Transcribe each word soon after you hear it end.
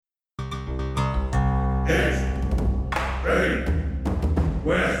East, train,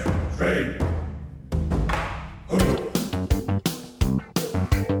 west, train.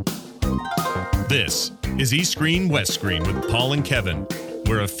 This is East Screen, West Screen with Paul and Kevin,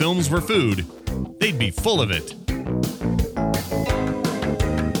 where if films were food, they'd be full of it.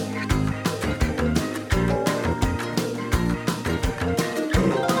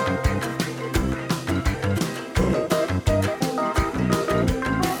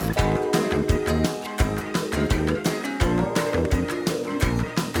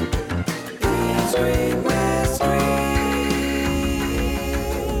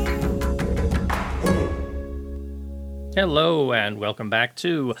 Hello, and welcome back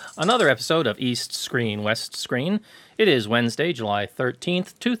to another episode of East Screen, West Screen. It is Wednesday, July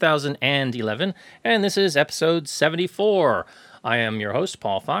 13th, 2011, and this is episode 74. I am your host,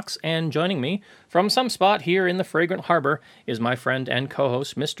 Paul Fox, and joining me from some spot here in the Fragrant Harbor is my friend and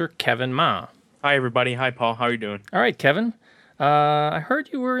co-host, Mr. Kevin Ma. Hi, everybody. Hi, Paul. How are you doing? All right, Kevin. I heard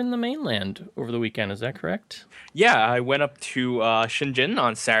you were in the mainland over the weekend. Is that correct? Yeah, I went up to Shenzhen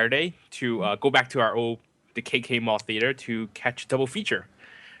on Saturday to go back to the KK Mall Theater to catch a double feature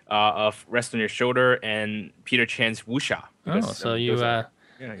of Rest on Your Shoulder and Peter Chan's Wuxia. So you had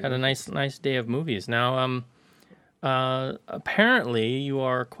a nice day of movies. Now, apparently you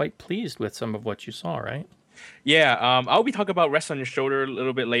are quite pleased with some of what you saw, right? Yeah, I'll be talking about Rest on Your Shoulder a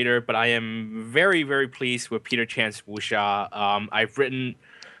little bit later, but I am very, very pleased with Peter Chan's Wuxia. I've written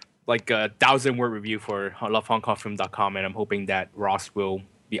like a 1,000-word review for lovehongkongfilm.com, and I'm hoping that Ross will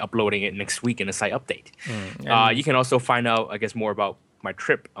be uploading it next week in a site update. You can also find out, I guess, more about my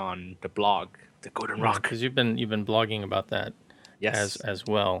trip on the blog, The Golden Rock. Because you've been blogging about that, yes, as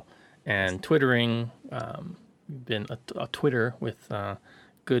well, and twittering. You've been a Twitter with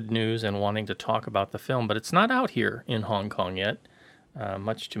good news and wanting to talk about the film, but it's not out here in Hong Kong yet,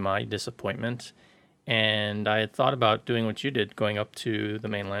 much to my disappointment. And I had thought about doing what you did, going up to the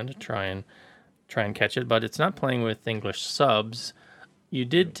mainland to try and catch it, but it's not playing with English subs. You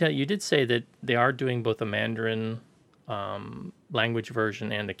did say that they are doing both a Mandarin language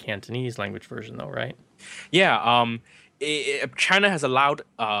version and a Cantonese language version, though, right? Yeah. China has allowed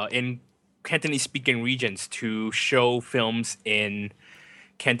in Cantonese-speaking regions to show films in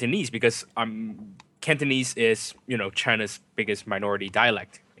Cantonese because Cantonese is China's biggest minority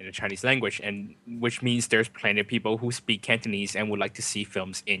dialect in the Chinese language, and which means there's plenty of people who speak Cantonese and would like to see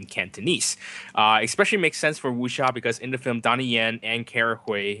films in Cantonese. Especially makes sense for Wuxia because in the film, Donnie Yen and Kara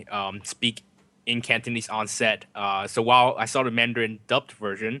Hui speak in Cantonese on set. So while I saw the Mandarin dubbed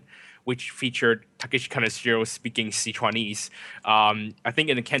version, which featured Takeshi Kaneshiro speaking Sichuanese, I think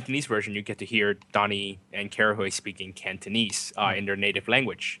in the Cantonese version, you get to hear Donnie and Kara Hui speaking Cantonese in their native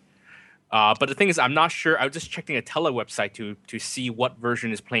language. But the thing is, I'm not sure. I was just checking a Tele website to see what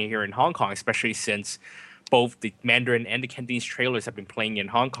version is playing here in Hong Kong, especially since both the Mandarin and the Cantonese trailers have been playing in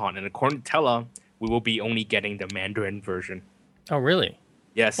Hong Kong. And according to Tele, we will be only getting the Mandarin version. Oh, really?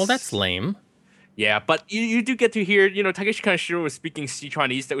 Yes. Well, that's lame. Yeah, but you do get to hear, Takeshi Kaneshiro was speaking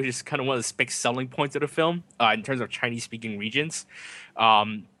Sichuanese. That was just kind of one of the big selling points of the film in terms of Chinese-speaking regions.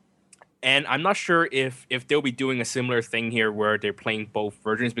 And I'm not sure if they'll be doing a similar thing here where they're playing both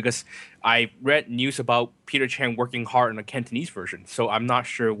versions because I read news about Peter Chan working hard on a Cantonese version. So I'm not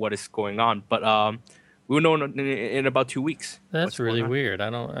sure what is going on. But we'll know in about 2 weeks. That's really weird. I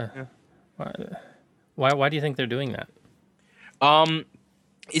don't... Why do you think they're doing that?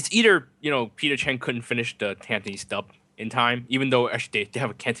 It's either, Peter Chan couldn't finish the Cantonese dub in time, even though actually they have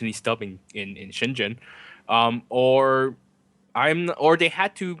a Cantonese dub in Shenzhen, or they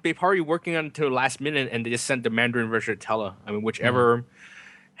had to. They probably working on it until the last minute, and they just sent the Mandarin version to Tele. I mean, whichever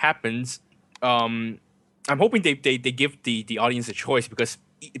happens, I'm hoping they give the audience a choice because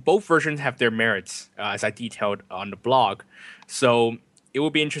both versions have their merits, as I detailed on the blog. So it will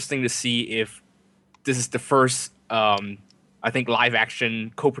be interesting to see if this is the first, I think, live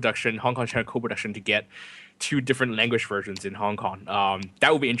action co-production, Hong Kong China co-production to get two different language versions in Hong Kong.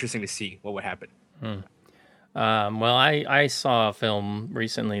 That would be interesting to see what would happen. Well, I saw a film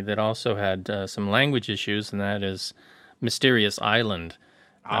recently that also had some language issues, and that is Mysterious Island,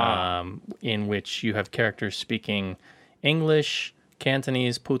 in which you have characters speaking English,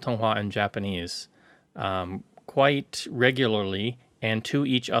 Cantonese, Putonghua, and Japanese quite regularly and to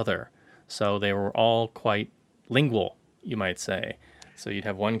each other. So they were all quite lingual, you might say. So you'd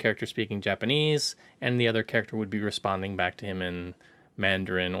have one character speaking Japanese, and the other character would be responding back to him in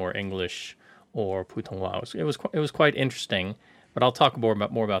Mandarin or English or Putonghua. It was quite interesting, but I'll talk more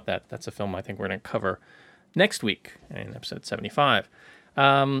about that. That's a film I think we're going to cover next week in episode 75.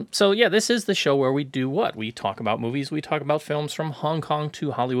 So yeah, this is the show where we do what? We talk about movies, we talk about films from Hong Kong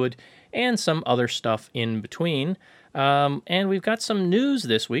to Hollywood, and some other stuff in between. And we've got some news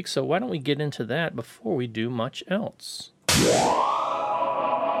this week, so why don't we get into that before we do much else?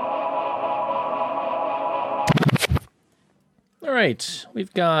 All right,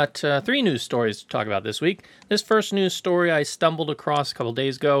 we've got 3 news stories to talk about this week. This first news story I stumbled across a couple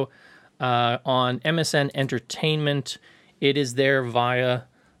days ago on MSN Entertainment. It is there via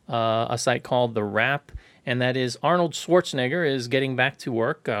a site called The Wrap, and that is Arnold Schwarzenegger is getting back to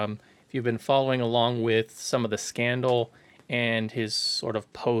work. If you've been following along with some of the scandal and his sort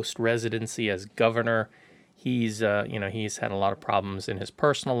of post-residency as governor, he's had a lot of problems in his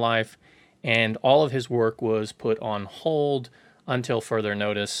personal life, and all of his work was put on hold until further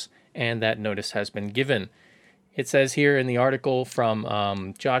notice, and that notice has been given. It says here in the article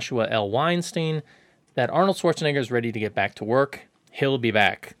from Joshua L. Weinstein that Arnold Schwarzenegger is ready to get back to work. He'll be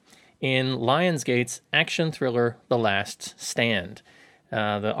back in Lionsgate's action thriller, The Last Stand.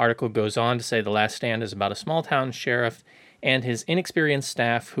 The article goes on to say The Last Stand is about a small-town sheriff and his inexperienced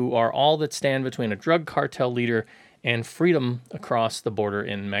staff who are all that stand between a drug cartel leader and freedom across the border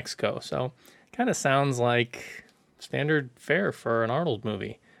in Mexico. So kind of sounds like standard fare for an Arnold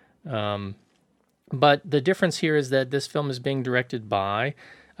movie. But the difference here is that this film is being directed by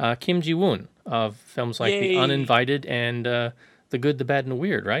Kim Ji-woon of films like The Uninvited and The Good, the Bad, and the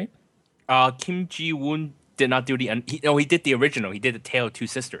Weird, right? Kim Ji-woon did not do he did the original. He did The Tale of Two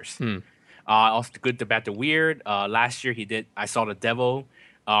Sisters. Also The Good, the Bad, the Weird. Last year he did I Saw the Devil.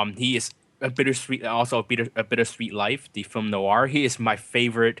 He is a bittersweet life, the film noir. He is my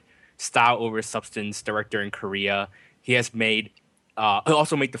favorite style over substance director in Korea. He has made he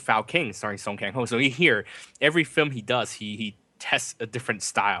also made The Foul King starring Song Kang-ho. So every film he does, he tests a different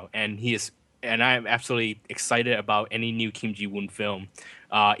style, and I am absolutely excited about any new Kim Ji-woon film.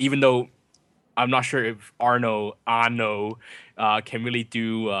 Even though I'm not sure if Arno can really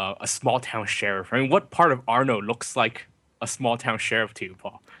do a small town sheriff. I mean, what part of Arno looks like a small town sheriff to you,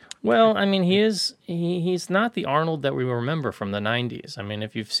 Paul? Well, I mean, he's not the Arnold that we remember from the 90s. I mean,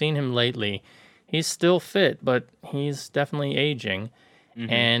 if you've seen him lately, he's still fit, but he's definitely aging. Mm-hmm.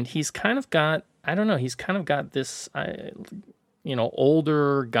 And he's kind of got this,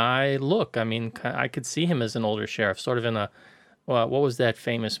 older guy look. I mean, I could see him as an older sheriff, sort of in what was that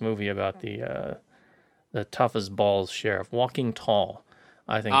famous movie about the toughest balls sheriff? Walking Tall,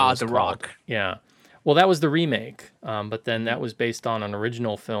 I think it was The called. Rock. Yeah. Well, that was the remake, but then that was based on an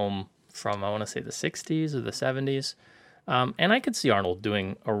original film from, I want to say, the 60s or the 70s. And I could see Arnold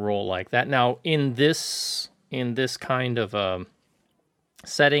doing a role like that. Now, in this kind of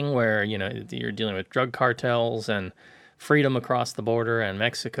setting where, you're dealing with drug cartels and freedom across the border and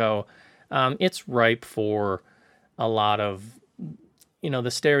Mexico, it's ripe for a lot of,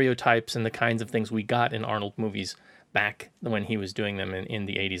 the stereotypes and the kinds of things we got in Arnold movies back when he was doing them in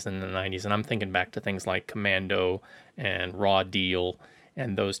the 80s and the 90s. And I'm thinking back to things like Commando and Raw Deal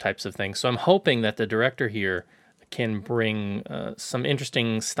and those types of things. So I'm hoping that the director here can bring some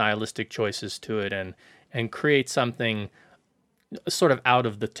interesting stylistic choices to it and create something sort of out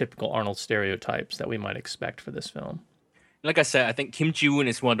of the typical Arnold stereotypes that we might expect for this film. Like I said, I think Kim Ji-woon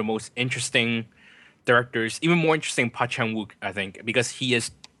is one of the most interesting directors, even more interesting than Park Chan-wook, I think, because he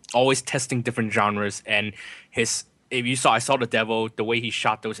is always testing different genres. And if you saw I Saw the Devil, the way he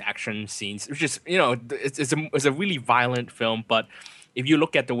shot those action scenes, which is, it's a really violent film, but if you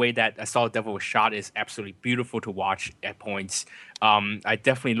look at the way that I Saw the Devil was shot, it's absolutely beautiful to watch at points. I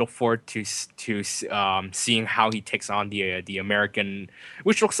definitely look forward to seeing how he takes on the American,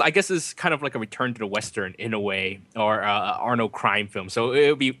 which looks, I guess, is kind of like a return to the Western in a way, or Arnold crime film. So it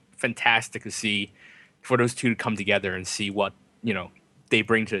would be fantastic to see for those two to come together and see what they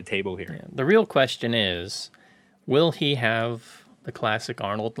bring to the table here. Yeah. The real question is, will he have the classic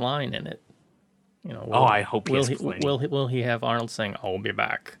Arnold line in it? I hope he has plenty. Will he have Arnold saying, "I'll be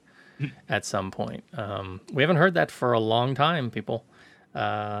back" at some point? We haven't heard that for a long time, people.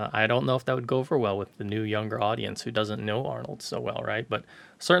 I don't know if that would go over well with the new younger audience who doesn't know Arnold so well, right? But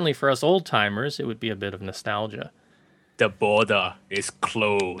certainly for us old timers, it would be a bit of nostalgia. The border is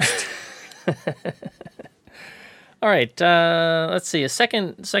closed. All right, let's see. A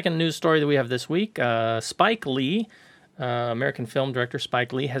second news story that we have this week. Spike Lee, American film director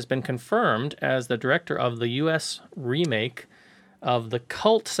Spike Lee, has been confirmed as the director of the U.S. remake of the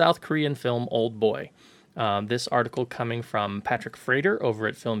cult South Korean film Old Boy. This article coming from Patrick Frater over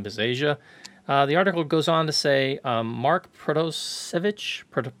at Film Biz Asia. The article goes on to say Mark Protosevich,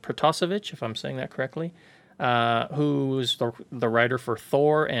 if I'm saying that correctly, who's the writer for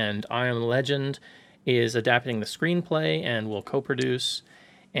Thor and I Am Legend, is adapting the screenplay and will co-produce.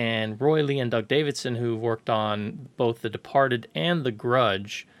 And Roy Lee and Doug Davidson, who worked on both The Departed and The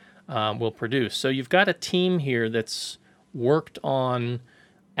Grudge, will produce. So you've got a team here that's worked on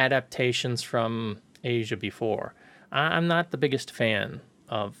adaptations from Asia before. I'm not the biggest fan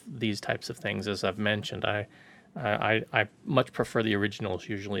of these types of things, as I've mentioned. I much prefer the originals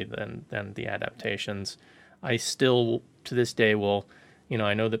usually than the adaptations. I still, to this day, will,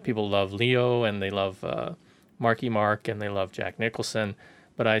 I know that people love Leo and they love Marky Mark and they love Jack Nicholson,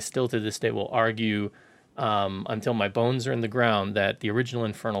 but I still to this day will argue until my bones are in the ground that the original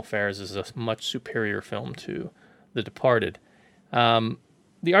Infernal Affairs is a much superior film to The Departed.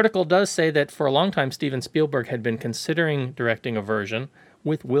 The article does say that for a long time Steven Spielberg had been considering directing a version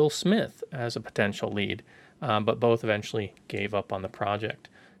with Will Smith as a potential lead, but both eventually gave up on the project.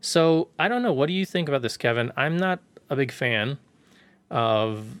 So I don't know. What do you think about this, Kevin? I'm not a big fan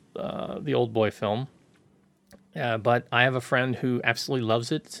of the Old Boy film. But I have a friend who absolutely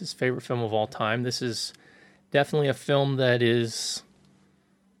loves it. It's his favorite film of all time. This is definitely a film that is,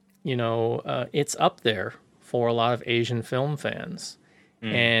 it's up there for a lot of Asian film fans.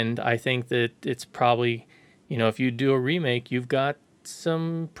 And I think that it's probably, if you do a remake, you've got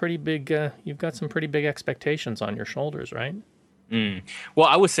some pretty big expectations on your shoulders, right? Well,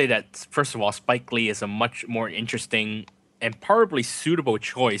 I would say that, first of all, Spike Lee is a much more interesting and probably suitable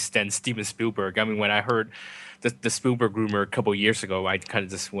choice than Steven Spielberg. I mean, when I heard the Spielberg rumor a couple of years ago, I kind of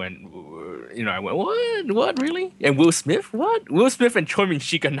just went, I went, what, really? And Will Smith, what? Will Smith and Choi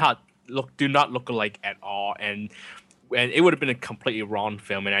Min-sik do not look alike at all, and it would have been a completely wrong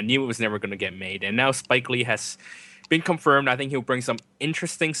film, and I knew it was never going to get made. And now Spike Lee has been confirmed. I think he'll bring some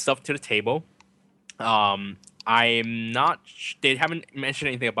interesting stuff to the table. I'm not. They haven't mentioned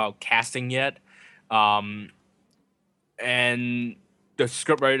anything about casting yet. And the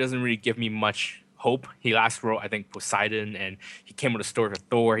scriptwriter doesn't really give me much hope. He last wrote, I think, Poseidon, and he came with a story for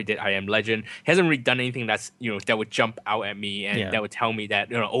Thor. He did I Am Legend. He hasn't really done anything that's that would jump out at me and that would tell me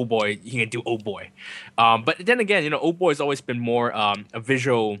that oh boy, he can do Oh Boy. But then again, Oh Boy has always been more a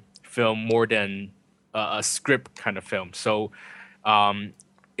visual film more than a script kind of film. So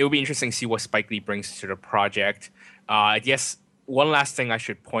it will be interesting to see what Spike Lee brings to the project. I guess one last thing I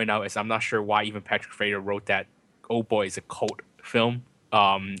should point out is I'm not sure why even Patrick Fraser wrote that Oh Boy is a cult film.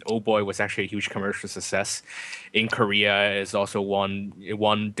 Oh Boy was actually a huge commercial success in Korea. It's also it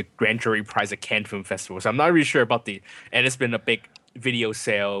won the Grand Jury Prize at Cannes Film Festival. So I'm not really sure about and it's been a big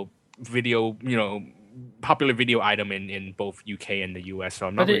popular video item in both UK and the US. So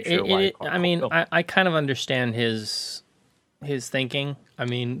I'm not really sure why. I kind of understand his thinking. I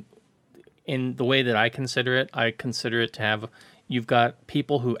mean, in the way that I consider it to have, you've got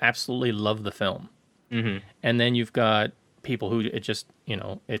people who absolutely love the film. Mm-hmm. And then you've got people who it just,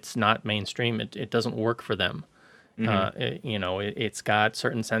 it's not mainstream. It doesn't work for them. Mm-hmm. It's got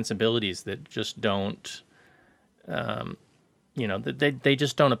certain sensibilities that just don't, they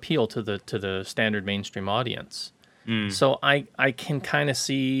just don't appeal to the standard mainstream audience. So I can kind of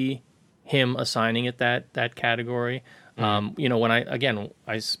see him assigning it that category. When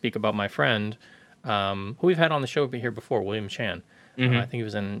I speak about my friend, who we've had on the show here before, William Chan. Mm-hmm. I think he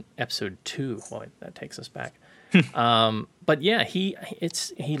was in episode 2. Boy, that takes us back. But yeah, he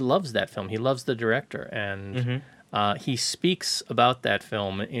loves that film. He loves the director, and he speaks about that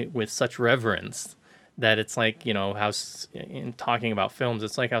film with such reverence that it's like, how in talking about films,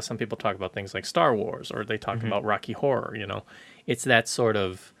 it's like how some people talk about things like Star Wars, or they talk about Rocky Horror. It's that sort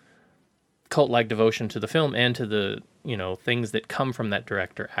of cult-like devotion to the film and to the things that come from that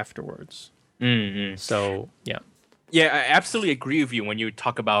director afterwards. Mm-hmm. So yeah. Yeah, I absolutely agree with you when you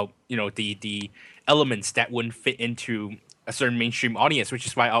talk about, the elements that wouldn't fit into a certain mainstream audience, which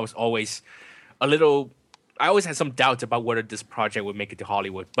is why I always had some doubts about whether this project would make it to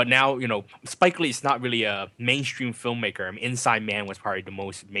Hollywood. But now, Spike Lee is not really a mainstream filmmaker. I mean, Inside Man was probably the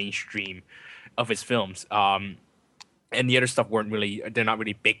most mainstream of his films. And the other stuff they're not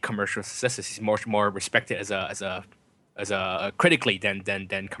really big commercial successes. He's much more respected as a critically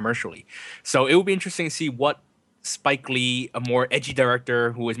than commercially. So it will be interesting to see what Spike Lee, a more edgy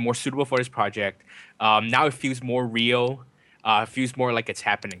director who is more suitable for this project. Now it feels more real. Feels more like it's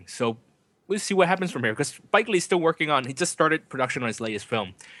happening. So we'll see what happens from here. Because Spike Lee is still working on. He just started production on his latest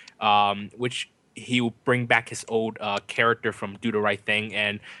film, which he will bring back his old character from Do the Right Thing,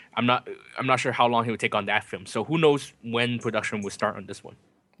 and I'm not sure how long he will take on that film. So who knows when production will start on this one?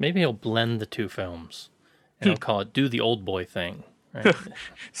 Maybe he'll blend the two films, and he'll call it Do the Old Boy Thing. Right?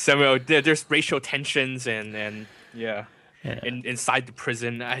 So there's racial tensions and inside the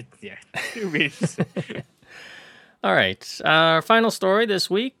prison. All right. Our final story this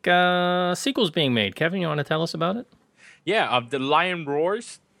week. Sequel's being made. Kevin, you want to tell us about it? Yeah, The Lion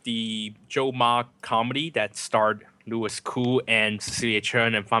Roars, the Zhou Ma comedy that starred Louis Koo and Cecilia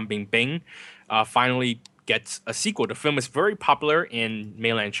Chen and Fan Bingbing, finally gets a sequel. The film is very popular in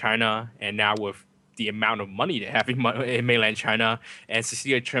mainland China, and now with the amount of money they have in mainland China and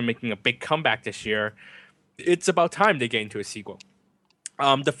Cecilia Chen making a big comeback this year, it's about time they get into a sequel.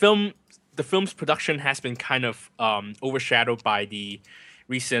 The film's production has been kind of overshadowed by the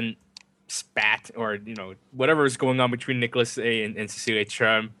recent spat or whatever is going on between Nicholas A and Cecilia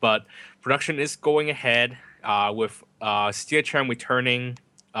Chen, but production is going ahead with Cecilia Chen returning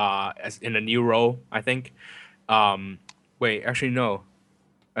as in a new role, I think. Wait, actually no,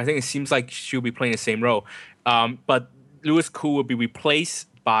 I think it seems like she'll be playing the same role, but Louis Koo will be replaced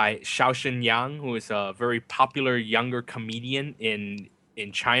by Shaoxin Yang, who is a very popular younger comedian in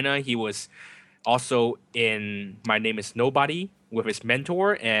China. He was also in My Name is Nobody with his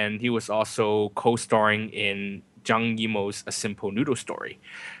mentor, and he was also co-starring in Zhang Yimou's A Simple Noodle Story.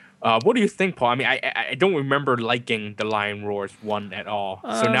 What do you think, Paul? I mean, I don't remember liking The Lion Roars 1 at all.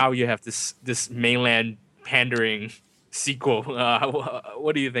 So now you have this mainland pandering sequel.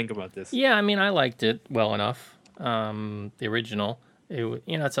 What do you think about this? Yeah, I mean, I liked it well enough. The original,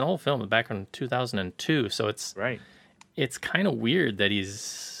 it's an old film back in 2002, so it's Right. It's kind of weird that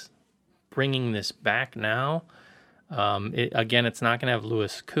he's bringing this back now. Again, it's not going to have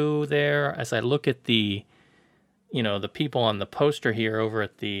Louis Koo there. As I look at the people on the poster here over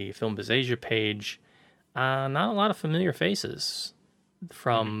at the Film Biz Asia page, not a lot of familiar faces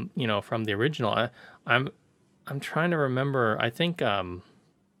from the original. I'm trying to remember. I think I want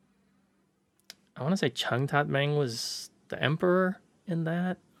to say Cheng Tat-meng was the emperor in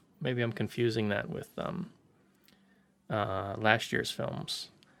that. Maybe I'm confusing that with last year's films.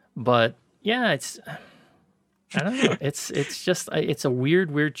 But yeah, I don't know. It's just it's a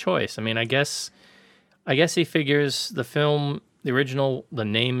weird choice. I mean, I guess he figures the original, the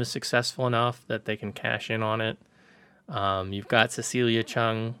name is successful enough that they can cash in on it. You've got Cecilia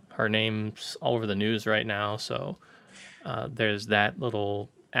Chung, her name's all over the news right now, so there's that little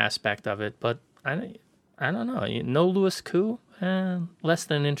aspect of it. But I don't know. No Louis Koo, less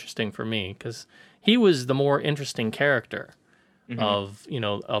than interesting for me, because he was the more interesting character of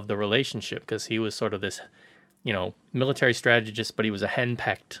the relationship, because he was sort of this military strategist, but he was a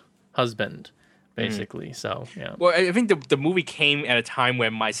henpecked husband, basically. So yeah. Well, I think the movie came at a time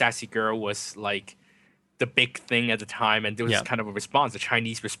when My Sassy Girl was like the big thing at the time, and there was kind of a response, a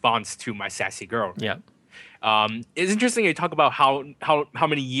Chinese response to My Sassy Girl. Yeah. It's interesting to talk about how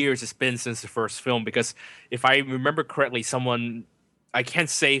many years it's been since the first film, because if I remember correctly, I can't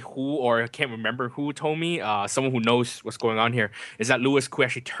say who, or I can't remember who told me, someone who knows what's going on here, is that Louis Koo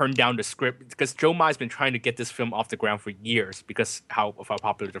actually turned down the script, because Zhou Ma has been trying to get this film off the ground for years because of how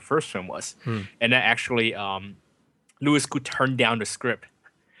popular the first film was. And then actually Louis Koo turned down the script,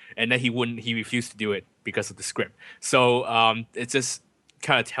 and then he refused to do it because of the script. So it just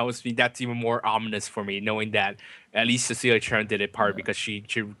kind of tells me that's even more ominous for me, knowing that at least Cecilia Chen did it part because she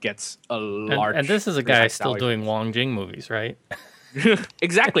gets a large... And this is a guy still doing Wong Jing movies, right?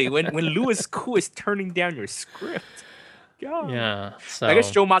 Exactly. When Louis Koo is turning down your script. God. Yeah. So I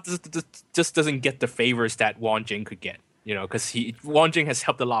guess Zhou Ma just doesn't get the favors that Wang Jing could get, because Wang Jing has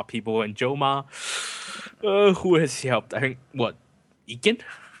helped a lot of people, and Zhou Ma, who has he helped? I think Ekin?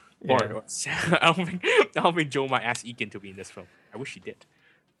 Yeah. Or I don't think Zhou Ma asked Ekin to be in this film. I wish he did.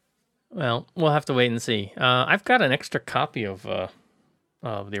 Well, we'll have to wait and see. I've got an extra copy of the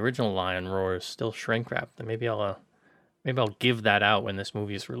original Lion Roars still shrink wrapped, and maybe I'll give that out when this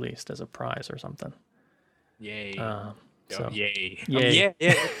movie is released as a prize or something. Yay. Yay.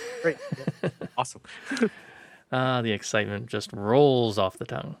 Yeah. Great. Yeah. Awesome. The excitement just rolls off the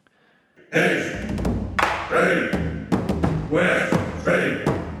tongue. Ready. West. Ready.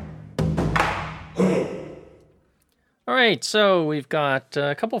 All right, so we've got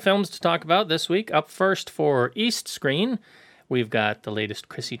a couple films to talk about this week. Up first for East Screen, we've got the latest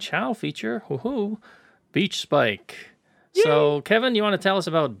Chrissy Chow feature, Beach Spike. Yay. So, Kevin, you want to tell us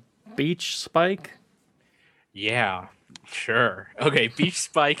about Beach Spike? Yeah, sure. Okay, Beach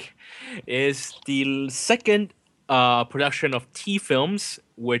Spike is the second production of T Films,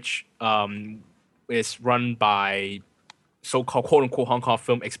 which is run by so-called quote-unquote Hong Kong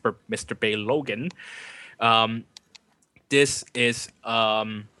film expert Mr. Bay Logan. This is, how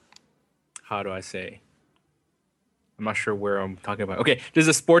do I say? I'm not sure where I'm talking about. Okay, this is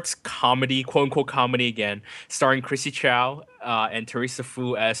a sports comedy, quote-unquote comedy again, starring Chrissy Chow and Teresa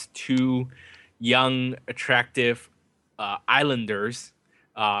Fu as two young, attractive islanders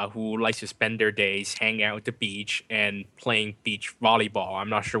who likes to spend their days hanging out at the beach and playing beach volleyball. I'm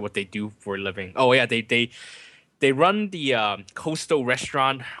not sure what they do for a living. Oh yeah, they run the coastal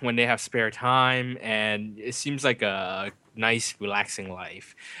restaurant when they have spare time, and it seems like a nice, relaxing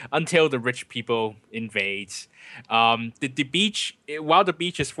life until the rich people invades. The beach, while the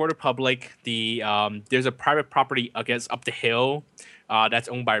beach is for the public, there's a private property against up the hill that's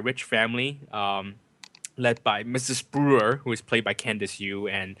owned by a rich family. Led by Mrs. Brewer, who is played by Candice Yu,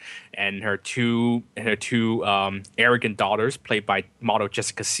 and her two arrogant daughters, played by model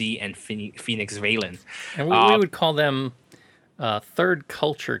Jessica C and Phoenix Valen. And we would call them third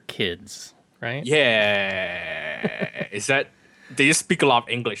culture kids, right? Yeah, is that they just speak a lot of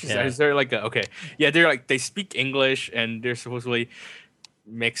English? Is there like a okay? Yeah, they speak English and they're supposedly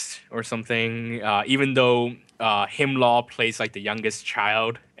mixed or something. Even though Him Law plays like the youngest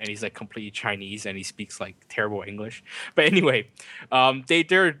child, and he's like completely Chinese and he speaks like terrible English. But anyway,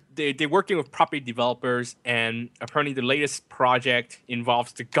 they're working with property developers, and apparently the latest project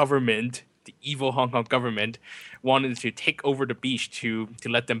involves the government, the evil Hong Kong government, wanted to take over the beach to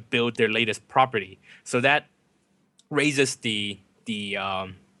let them build their latest property. So that raises the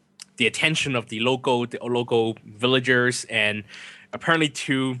attention of the local villagers, and apparently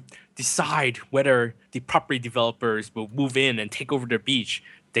to decide whether the property developers will move in and take over their beach,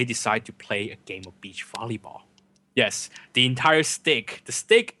 they decide to play a game of beach volleyball. Yes, the entire stake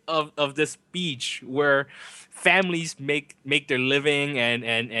of this beach where families make their living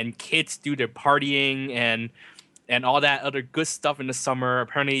and kids do their partying and all that other good stuff in the summer,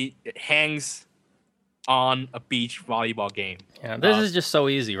 apparently it hangs on a beach volleyball game. Yeah, this is just so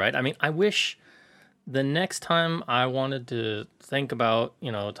easy, right? I mean, I wish the next time I wanted to think about,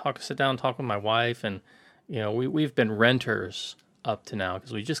 sit down, talk with my wife, and, we've been renters up to now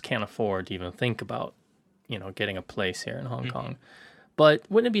because we just can't afford to even think about, getting a place here in Hong Kong. But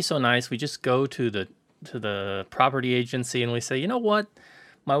wouldn't it be so nice? We just go to the property agency and we say, you know what?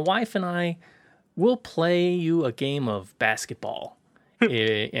 My wife and I will play you a game of basketball.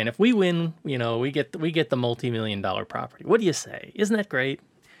 And if we win, we get the multi-million-dollar property. What do you say? Isn't that great?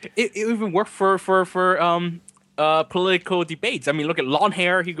 It even worked for political debates. I mean, look at Long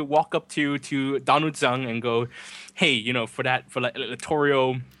Hair. He could walk up to Donald Tsang and go, "Hey, for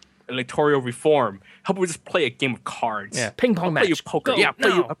electoral reform, how about we just play a game of cards? Yeah, ping pong match. Play you poker. Go,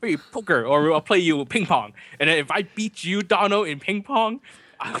 I'll play you poker, or I'll play you ping pong. And then if I beat you, Donald, in ping pong,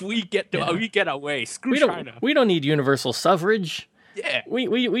 we get our way. Screw China. We don't need universal suffrage. Yeah,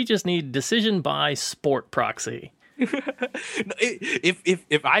 we just need decision by sport proxy."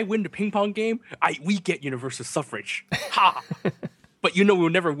 If I win the ping pong game, we get universal suffrage. Ha! But we'll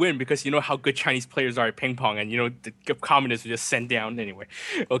never win because how good Chinese players are at ping pong, and the communists will just send down anyway.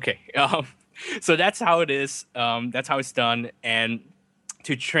 Okay, so that's how it is. That's how it's done. And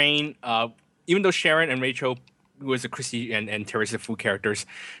to train, even though Sharon and Rachel, who is the Chrissy and Teresa Fu characters,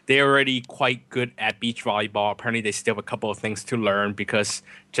 they're already quite good at beach volleyball. Apparently, they still have a couple of things to learn because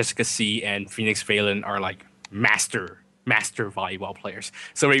Jessica C and Phoenix Valen are like master volleyball players.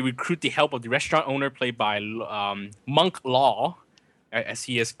 So they recruit the help of the restaurant owner, played by Monk Law, as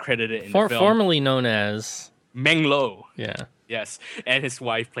he is credited in the film. Formerly known as Meng Lo. Yeah. Yes, and his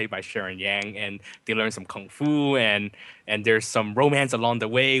wife, played by Sharon Yang, and they learn some kung fu, and there's some romance along the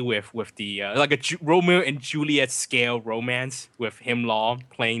way with the like a Romeo and Juliet scale romance with Him Law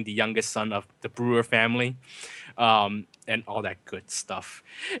playing the youngest son of the Brewer family, and all that good stuff.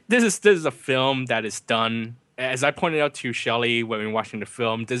 This is a film that is done, as I pointed out to Shelley when we were watching the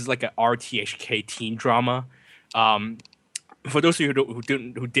film. This is like an RTHK teen drama. For those of you who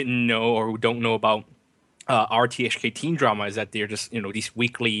didn't know or who don't know about RTHK teen drama, is that they're just these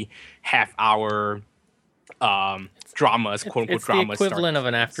weekly half-hour dramas, quote unquote it's dramas. The equivalent of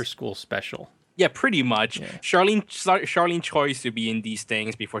an after-school special. Yeah, pretty much. Yeah. Charlene Choi used to be in these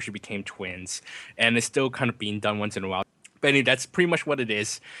things before she became twins, and it's still kind of being done once in a while. But anyway, that's pretty much what it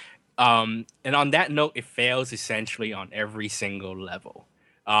is. And on that note, it fails essentially on every single level.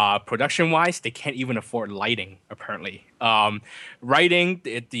 Production-wise, they can't even afford lighting, apparently. Writing,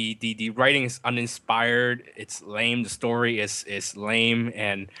 the writing is uninspired. It's lame. The story is lame,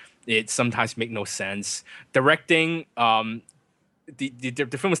 and it sometimes makes no sense. Directing,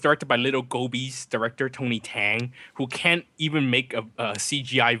 the film was directed by Little Gobi's director, Tony Tang, who can't even make a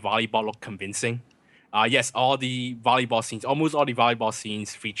CGI volleyball look convincing. Yes, almost all the volleyball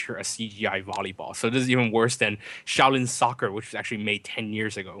scenes feature a CGI volleyball. So this is even worse than Shaolin Soccer, which was actually made 10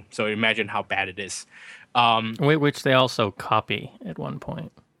 years ago. So imagine how bad it is. Which they also copy at one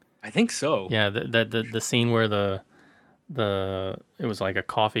point. I think so. Yeah, the scene where it was like a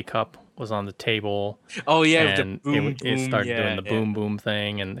coffee cup was on the table, Oh yeah, with the and boom, it boom, started yeah, doing the yeah. boom boom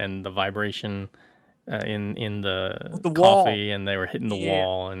thing, and the vibration in the The wall. coffee, and they were hitting the Yeah.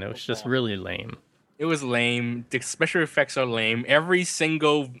 wall, and it was just really lame. It was lame. The special effects are lame. Every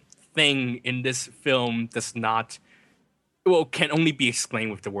single thing in this film does not, well, can only be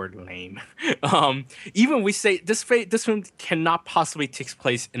explained with the word lame. Even we say this film cannot possibly take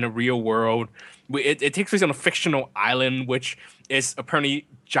place in a real world. It takes place on a fictional island, which is apparently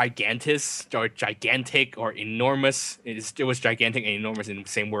gigantic or enormous. It was gigantic and enormous in the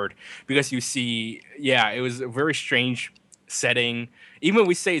same word, because you see, yeah, it was a very strange setting. Even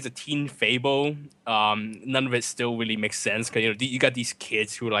we say it's a teen fable, none of it still really makes sense, because you got these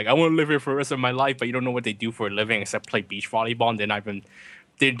kids who are like, I want to live here for the rest of my life, but you don't know what they do for a living except play beach volleyball, and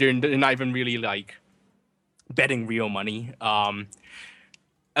they're not even really like betting real money.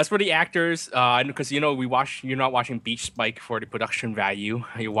 As for the actors, because you're not watching Beach Spike for the production value.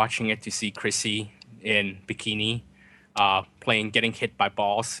 You're watching it to see Chrissy in bikini, getting hit by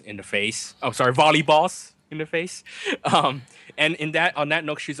balls in the face. Oh, sorry, volleyballs in the face. And on that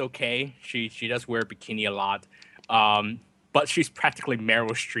note, she's okay. She does wear a bikini a lot. But she's practically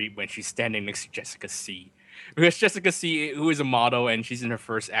Meryl Streep when she's standing next to Jessica C. Because Jessica C, who is a model, and she's in her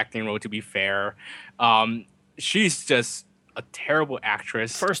first acting role, to be fair, she's just a terrible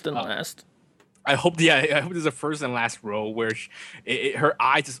actress. First and last. I hope there's a first and last role where her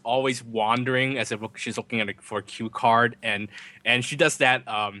eyes is always wandering as if she's looking for a cue card, and she does that.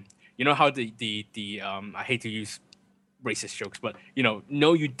 You know how the I hate to use racist jokes, but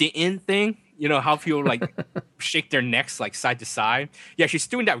no, you didn't thing. You know how people like shake their necks like side to side. Yeah, she's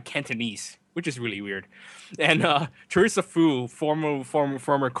doing that with Cantonese, which is really weird. And Teresa Fu,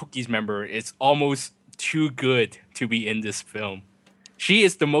 former Cookies member, is almost too good to be in this film. She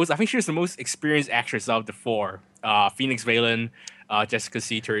is I think she's the most experienced actress of the four. Phoenix Valen, Jessica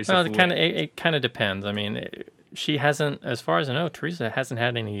C, Teresa Fu. It kind of depends. I mean, she hasn't, as far as I know, Teresa hasn't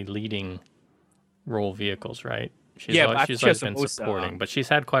had any leading role vehicles, right? She's always been supporting, but she's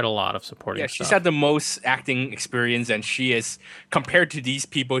had quite a lot of supporting stuff. She's had the most acting experience, and she is, compared to these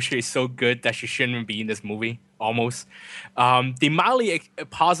people, she is so good that she shouldn't be in this movie, almost. The mildly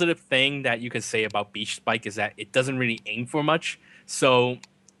positive thing that you can say about Beach Spike is that it doesn't really aim for much. So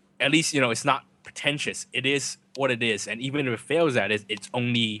at least, it's not pretentious. It is what it is. And even if it fails at it, it's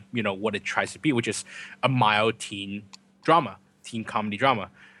only, what it tries to be, which is a mild teen comedy drama.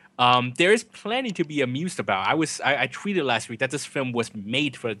 There is plenty to be amused about. I tweeted last week that this film was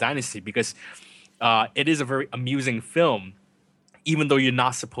made for the Dynasty because it is a very amusing film, even though you're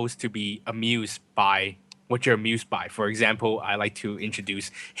not supposed to be amused by what you're amused by. For example, I like to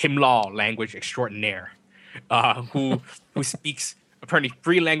introduce Himlaw, language extraordinaire, who speaks apparently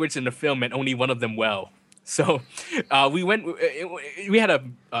 3 languages in the film and only one of them well. So we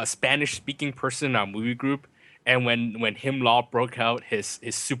had a Spanish-speaking person in our movie group. And when Himlaw broke out his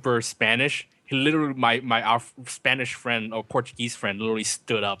super Spanish, he literally our Spanish friend or Portuguese friend literally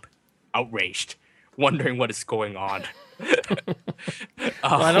stood up, outraged, wondering what is going on. Well,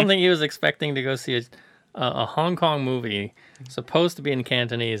 I don't think he was expecting to go see a Hong Kong movie supposed to be in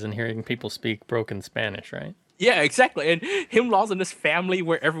Cantonese and hearing people speak broken Spanish, right? Yeah, exactly. And Himlaw's in this family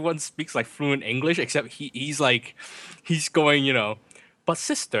where everyone speaks like fluent English, except he's going, but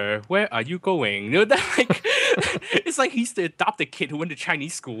sister, where are you going? It's like he's the adopted kid who went to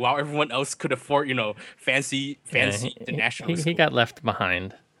Chinese school while everyone else could afford, fancy international school. He got left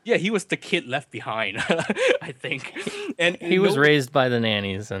behind. Yeah, he was the kid left behind, I think. And he was raised by the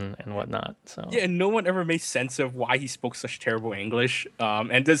nannies and whatnot. So yeah, and no one ever made sense of why he spoke such terrible English.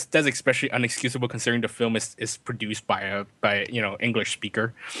 And that's especially unexcusable considering the film is produced by English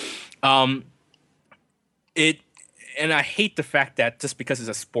speaker. And I hate the fact that just because it's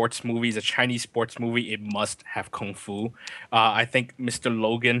a sports movie, it's a Chinese sports movie, it must have kung fu. I think Mr.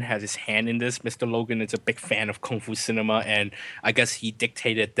 Logan has his hand in this. Mr. Logan is a big fan of kung fu cinema, and I guess he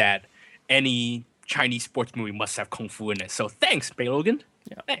dictated that any Chinese sports movie must have kung fu in it. So thanks, Bay Logan.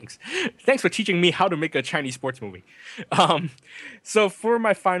 Yeah. Thanks for teaching me how to make a Chinese sports movie. So for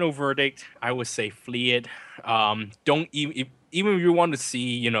my final verdict, I would say flee it. Don't even if you want to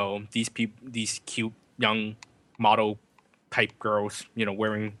see, these cute young model type girls,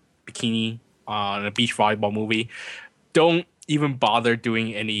 wearing bikini on a beach volleyball movie, don't even bother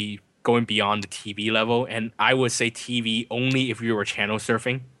going beyond the TV level. And I would say TV only if you were channel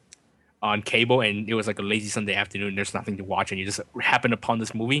surfing on cable and it was like a lazy Sunday afternoon, there's nothing to watch and you just happen upon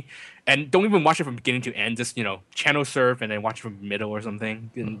this movie. And don't even watch it from beginning to end, just channel surf and then watch it from the middle or something.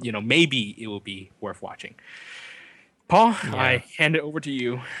 And maybe it will be worth watching. Paul, yeah. I hand it over to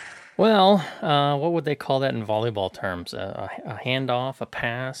you. Well, what would they call that in volleyball terms? A handoff, a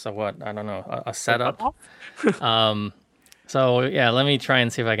pass, a what? I don't know. A setup. So yeah, let me try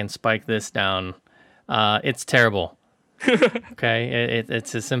and see if I can spike this down. It's terrible. Okay,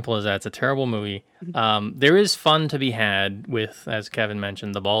 it's as simple as that. It's a terrible movie. There is fun to be had with, as Kevin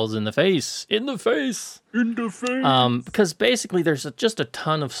mentioned, the balls in the face, because basically there's just a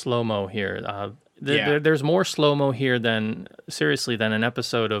ton of slow mo here. There's more slow mo here than an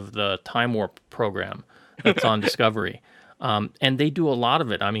episode of the Time Warp program that's on Discovery, and they do a lot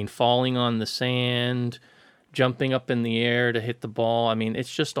of it. I mean, falling on the sand, jumping up in the air to hit the ball. I mean,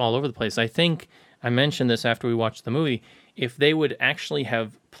 it's just all over the place. I think I mentioned this after we watched the movie. If they would actually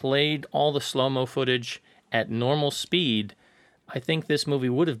have played all the slow-mo footage at normal speed, I think this movie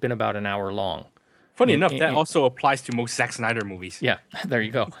would have been about an hour long. Funny enough, that also applies to most Zack Snyder movies. Yeah, there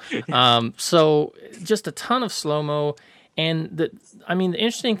you go. So just a ton of slow-mo. And the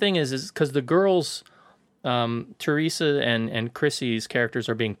interesting thing is because the girls, Teresa and Chrissy's characters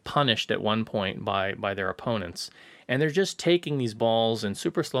are being punished at one point by their opponents. And they're just taking these balls in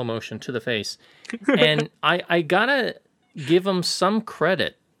super slow motion to the face. And I gotta give them some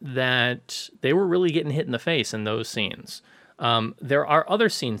credit that they were really getting hit in the face in those scenes. There are other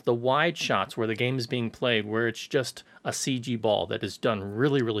scenes, the wide shots where the game is being played, where it's just a CG ball that is done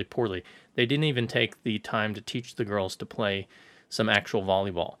really, really poorly. They didn't even take the time to teach the girls to play some actual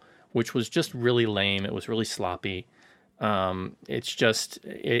volleyball, which was just really lame. It was really sloppy. It's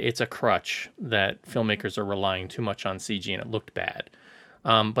a crutch that filmmakers are relying too much on CG, and it looked bad.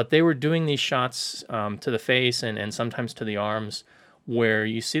 But they were doing these shots to the face and sometimes to the arms where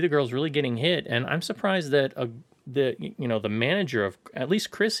you see the girls really getting hit. And I'm surprised that the manager of at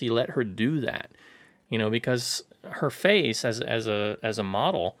least Chrissy let her do that, because her face as a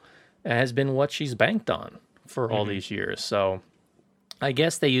model has been what she's banked on for all these years. So I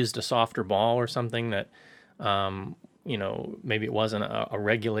guess they used a softer ball or something that, maybe it wasn't a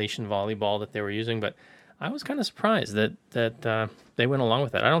regulation volleyball that they were using, but I was kind of surprised that they went along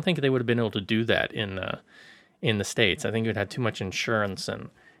with that. I don't think they would have been able to do that in the States. I think it would have had too much insurance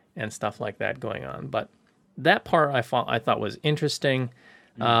and stuff like that going on. But that part I thought was interesting.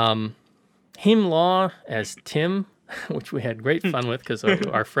 Him Law as Tim, which we had great fun with because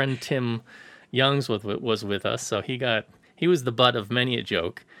our friend Tim Youngs was with us, so he was the butt of many a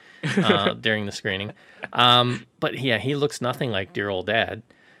joke during the screening. But yeah, he looks nothing like dear old dad,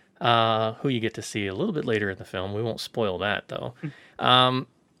 who you get to see a little bit later in the film. We won't spoil that though.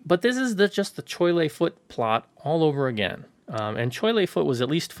 But this is just the Choi Lei-Foot plot all over again. And Choi Lei-Foot was at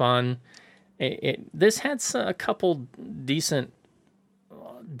least fun. This had a couple decent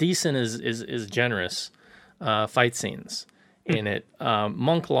is generous fight scenes in it.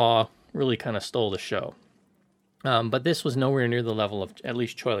 Monk Law really kind of stole the show. But this was nowhere near the level of at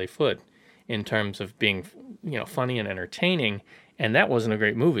least Choi Lei-Foot in terms of being, funny and entertaining. And that wasn't a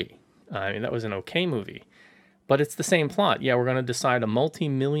great movie. That was an okay movie. But it's the same plot. Yeah, we're going to decide a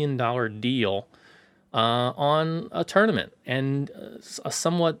multi-million-dollar deal on a tournament, and a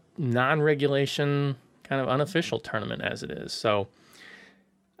somewhat non-regulation, kind of unofficial tournament as it is. So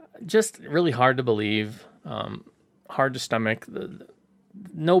just really hard to believe, hard to stomach.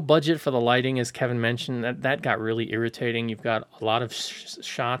 No budget for the lighting, as Kevin mentioned. That got really irritating. You've got a lot of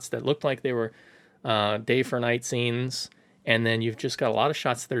shots that looked like they were day for night scenes, and then you've just got a lot of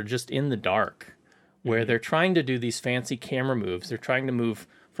shots that are just in the dark, where they're trying to do these fancy camera moves. They're trying to move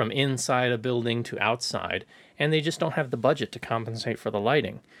from inside a building to outside, and they just don't have the budget to compensate for the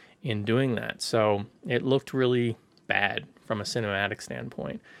lighting in doing that. So it looked really bad from a cinematic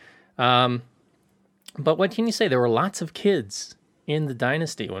standpoint. But what can you say? There were lots of kids in the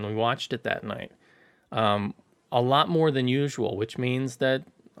Dynasty when we watched it that night. A lot more than usual, which means that,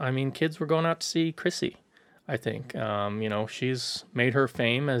 kids were going out to see Chrissy, I think. She's made her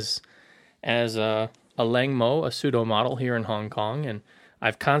fame as a Leng Mo, a pseudo model here in Hong Kong, and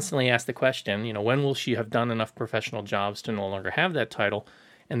I've constantly asked the question, when will she have done enough professional jobs to no longer have that title?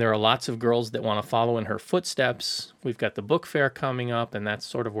 And there are lots of girls that want to follow in her footsteps. We've got the book fair coming up, and that's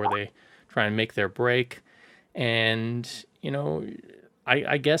sort of where they try and make their break. And,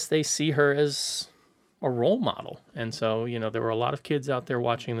 I guess they see her as a role model. And so, there were a lot of kids out there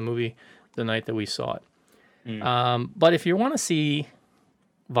watching the movie the night that we saw it. But if you want to see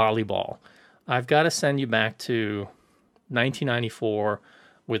volleyball, I've got to send you back to 1994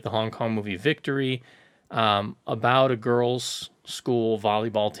 with the Hong Kong movie Victory, about a girls' school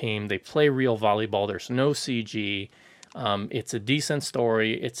volleyball team. They play real volleyball. There's no CG. It's a decent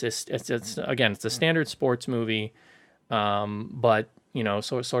story. It's a standard sports movie, but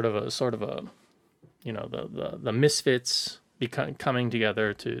sort of a the misfits coming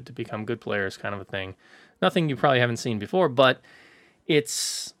together to become good players, kind of a thing. Nothing you probably haven't seen before, but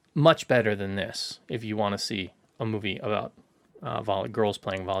it's much better than this if you want to see a movie about girls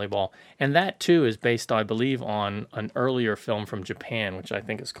playing volleyball. And that, too, is based, I believe, on an earlier film from Japan, which I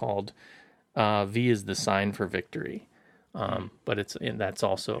think is called V is the Sign for Victory. But that's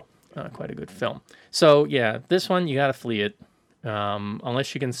also quite a good film. So, yeah, this one, you got to flee it.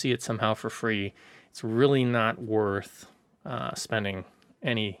 Unless you can see it somehow for free, it's really not worth spending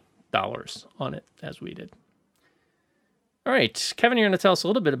any dollars on it as we did. All right, Kevin, you're going to tell us a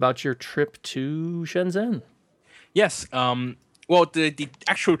little bit about your trip to Shenzhen. Yes. Well, the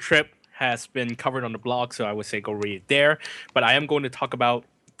actual trip has been covered on the blog, so I would say go read it there. But I am going to talk about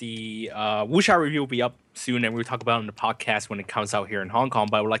the Wuxia review will be up soon, and we'll talk about it on the podcast when it comes out here in Hong Kong.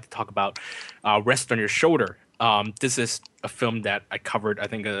 But I would like to talk about Rest on Your Shoulder. This is a film that I covered, I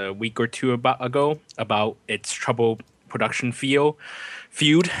think, a week or two ago about its troubled production feud.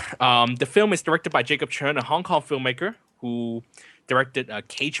 The film is directed by Jacob Chen, a Hong Kong filmmaker who directed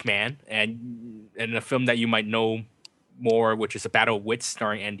Cage Man and a film that you might know more, which is A Battle of Wits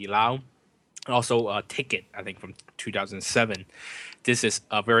starring Andy Lau. Also Ticket, I think, from 2007. This is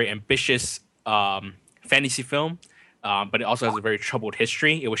a very ambitious fantasy film, but it also has a very troubled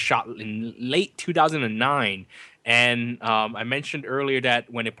history. It was shot in late 2009. And I mentioned earlier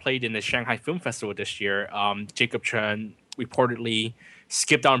that when it played in the Shanghai Film Festival this year, Jacob Chen reportedly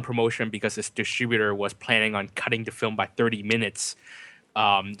skipped on promotion because his distributor was planning on cutting the film by 30 minutes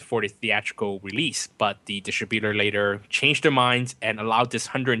for the theatrical release. But the distributor later changed their minds and allowed this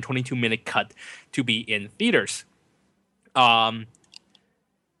 122-minute cut to be in theaters. But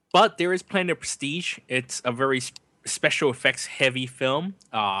there is plenty of prestige. It's a very special effects heavy film.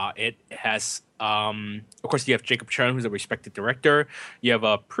 It has, of course, you have Jacob Chen, who's a respected director. You have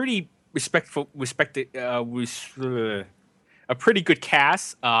a pretty a pretty good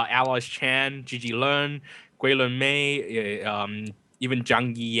cast. Aloys Chan, Gigi Leung, Guilin Mei, even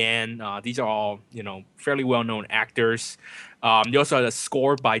Zhang Yiyan. These are all, fairly well-known actors. You also have a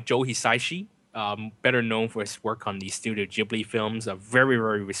score by Joe Hisaishi, better known for his work on the Studio Ghibli films, a very,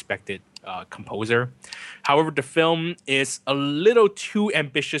 very respected composer. However, the film is a little too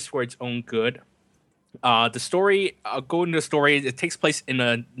ambitious for its own good. The story, it takes place in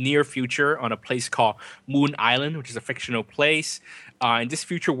a near future on a place called Moon Island, which is a fictional place. In this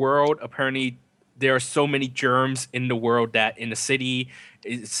future world, apparently there are so many germs in the world that in the city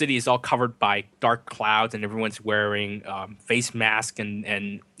is all covered by dark clouds and everyone's wearing face masks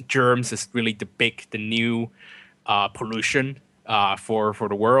and germs is really the new pollution for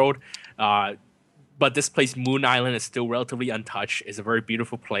the world. But this place, Moon Island, is still relatively untouched. It's a very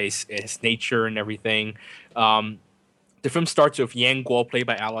beautiful place. It has nature and everything. The film starts with Yang Guo, played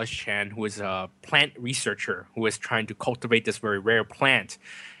by Aloys Chan, who is a plant researcher who is trying to cultivate this very rare plant.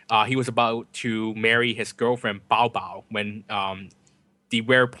 He was about to marry his girlfriend, Bao Bao, when the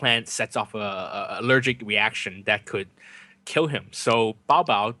rare plant sets off a allergic reaction that could kill him. So Bao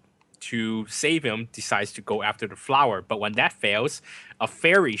Bao, to save him, decides to go after the flower. But when that fails, a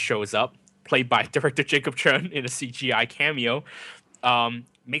fairy shows up, played by director Jacob Chen in a CGI cameo,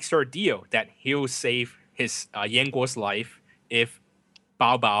 makes her a deal that he'll save his Yang Guo's life if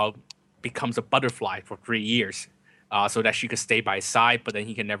Bao Bao becomes a butterfly for 3 years, so that she could stay by his side, but then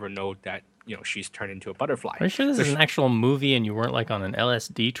he can never know that she's turned into a butterfly. Are you sure this is an actual movie and you weren't like on an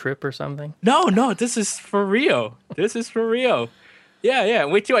LSD trip or something? No, this is for real. Yeah.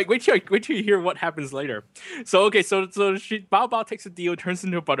 Wait till you hear what happens later. So Bao Bao takes a deal, turns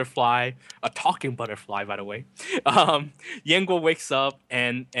into a butterfly, a talking butterfly, by the way. Yang Guo wakes up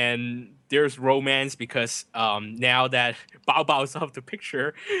and there's romance because now that Bao Bao's out of the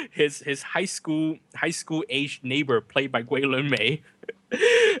picture, his high school aged neighbor, played by Guilin Mei,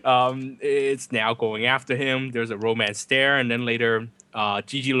 it's now going after him. There's a romance there, and then later,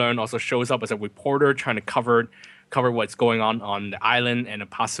 Gigi Leung also shows up as a reporter trying to cover what's going on the island and a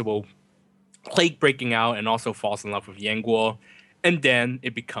possible plague breaking out, and also falls in love with Yang Guo. And then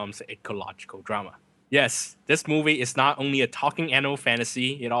it becomes an ecological drama. Yes, this movie is not only a talking animal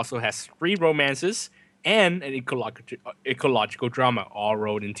fantasy, it also has 3 romances and an ecological drama all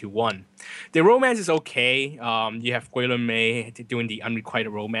rolled into one. The romance is okay. You have Guilin Mei doing the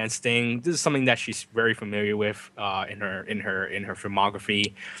unrequited romance thing. This is something that she's very familiar with in her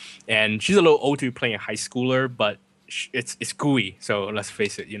filmography, and she's a little old to be playing a high schooler, but it's gooey. So let's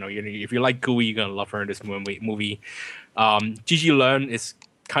face it, if you like gooey, you're gonna love her in this movie. Gigi Leung is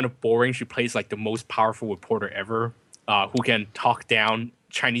kind of boring. She plays like the most powerful reporter ever, who can talk down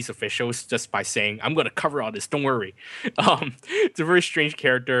Chinese officials just by saying, "I'm going to cover all this, don't worry." It's a very strange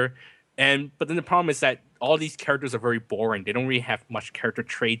character, But then the problem is that all these characters are very boring. They don't really have much character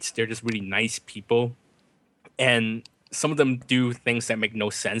traits. They're just really nice people. And some of them do things that make no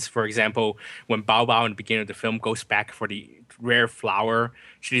sense. For example, when Bao Bao in the beginning of the film goes back for the rare flower,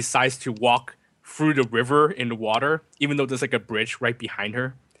 she decides to walk through the river in the water, even though there's like a bridge right behind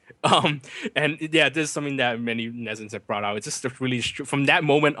her. And yeah, this is something that many netizens have brought out. It's just really from that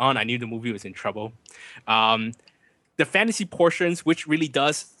moment on, I knew the movie was in trouble. The fantasy portions, which really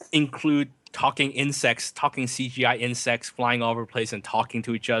does include talking insects, talking CGI insects flying all over the place and talking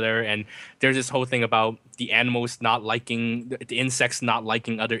to each other. And there's this whole thing about the animals not liking, the insects not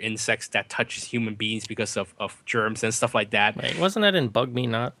liking other insects that touches human beings because of germs and stuff like that. Wait, wasn't that in Bug Me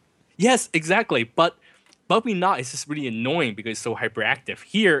Not? Yes, exactly. But Bug Me Not is just really annoying because it's so hyperactive.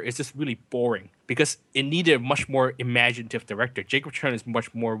 Here, it's just really boring because it needed a much more imaginative director. Jacob Chern is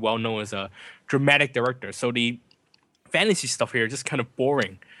much more well-known as a dramatic director. So the fantasy stuff here is just kind of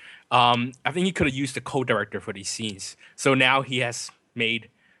boring. I think he could have used a co-director for these scenes. So now he has made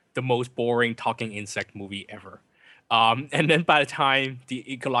the most boring talking insect movie ever. And then by the time the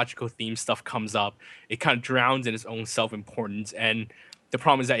ecological theme stuff comes up, it kind of drowns in its own self-importance. And the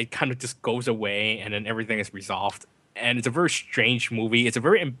problem is that it kind of just goes away and then everything is resolved. And it's a very strange movie. It's a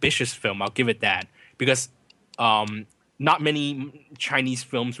very ambitious film, I'll give it that. Because not many Chinese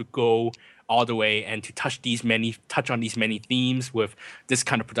films would go all the way and to touch on these many themes with this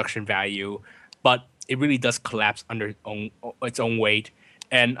kind of production value, but it really does collapse under its own weight.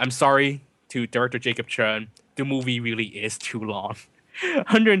 And I'm sorry to director Jacob Chern, the movie really is too long.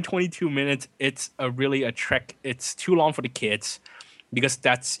 122 minutes. It's really a trek. It's too long for the kids because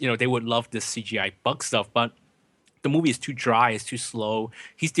that's, they would love this CGI bug stuff, but the movie is too dry, it's too slow.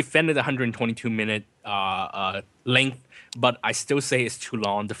 He's defended the 122-minute length, but I still say it's too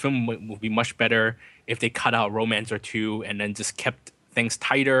long. The film would be much better if they cut out a romance or two and then just kept things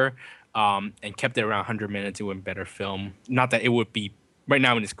tighter and kept it around 100 minutes. It would be a better film. Not that it would be, right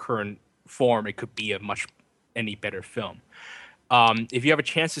now in its current form, it could be any better film. If you have a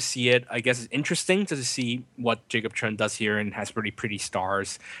chance to see it, I guess it's interesting to see what Jacob Chern does here and has really pretty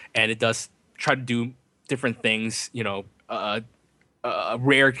stars. And it does try to do different things, a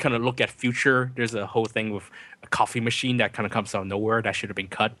rare kind of look at future. There's a whole thing with a coffee machine that kind of comes out of nowhere that should have been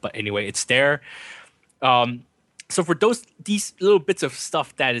cut, but anyway, it's there. So for these little bits of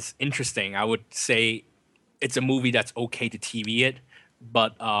stuff that is interesting, I would say it's a movie that's okay to TV it.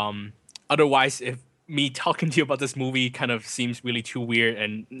 But otherwise, if me talking to you about this movie kind of seems really too weird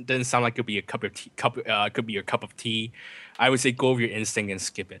and doesn't sound like it could be a cup of tea, I would say go with your instinct and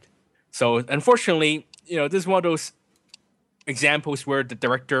skip it. So unfortunately, this is one of those examples where the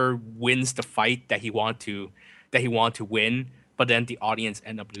director wins the fight that he want to win, but then the audience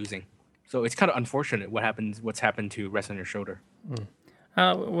end up losing. So it's kind of unfortunate what's happened to Rest on Your Shoulder.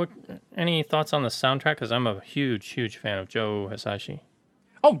 Any thoughts on the soundtrack? Because I'm a huge fan of Joe Hisaishi.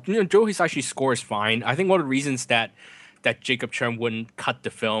 Oh, Joe Hisaishi score is fine. I think one of the reasons that Jacob Chern wouldn't cut the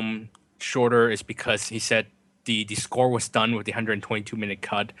film shorter is because he said the score was done with the 122-minute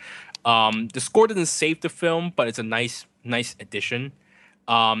cut. The score doesn't save the film, but it's a nice addition.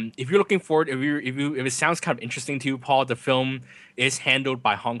 If you're looking forward, if it sounds kind of interesting to you, Paul, the film is handled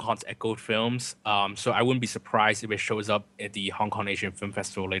by Hong Kong's Echo Films. So I wouldn't be surprised if it shows up at the Hong Kong Asian Film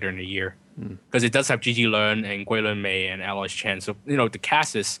Festival later in the year, because it does have Gigi Leung and Guilin Mei and Aloys Chen. So the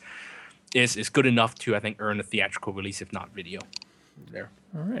cast is good enough to, I think, earn a theatrical release, if not video. There.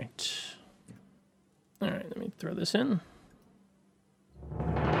 All right. Let me throw this in.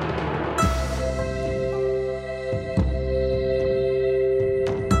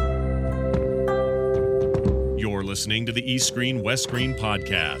 You're listening to the East Screen West Screen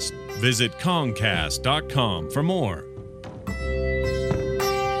podcast. Visit Kongcast.com for more.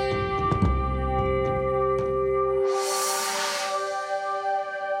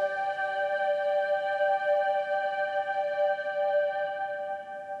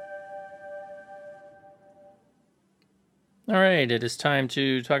 All right, it is time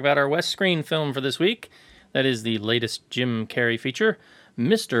to talk about our West Screen film for this week. That is the latest Jim Carrey feature,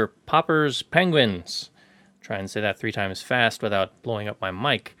 Mr. Popper's Penguins. Try and say that 3 times fast without blowing up my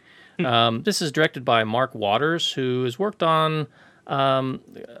mic. This is directed by Mark Waters, who has worked on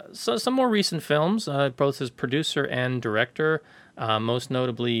some more recent films, both as producer and director. Most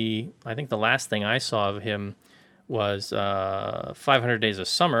notably, I think the last thing I saw of him was 500 Days of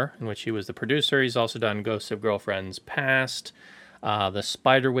Summer, in which he was the producer. He's also done Ghosts of Girlfriends Past, The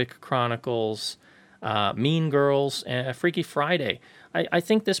Spiderwick Chronicles, Mean Girls, and Freaky Friday. I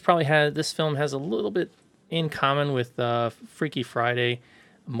think this film has a little bit in common with Freaky Friday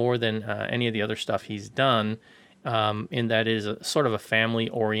more than any of the other stuff he's done, in that it is a sort of a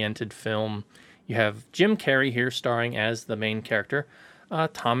family-oriented film. You have Jim Carrey here starring as the main character,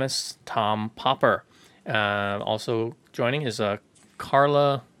 Thomas Tom Popper. Also joining is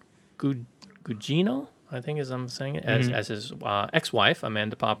Carla Gugino, I think as I'm saying it, as his ex-wife,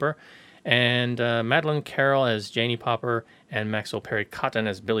 Amanda Popper, and Madeline Carroll as Janie Popper, and Maxwell Perry Cotton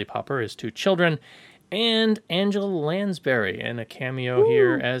as Billy Popper, his 2 children, and Angela Lansbury in a cameo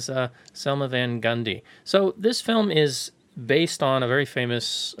here as Selma Van Gundy. So this film is based on a very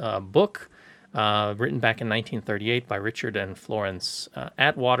famous book written back in 1938 by Richard and Florence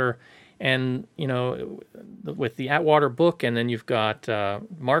Atwater. And, with the Atwater book, and then you've got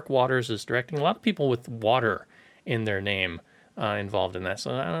Mark Waters is directing. A lot of people with water in their name involved in that.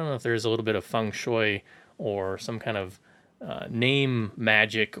 So I don't know if there's a little bit of feng shui or some kind of name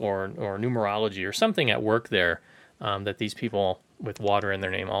magic or numerology or something at work there that these people with water in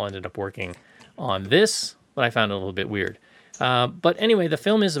their name all ended up working on this, but I found it a little bit weird. But anyway, the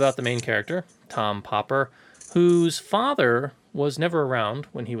film is about the main character, Tom Popper, whose father was never around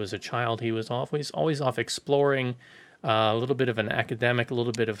when he was a child. He was always off exploring, a little bit of an academic, a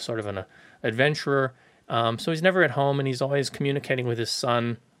little bit of sort of an adventurer. So he's never at home, and he's always communicating with his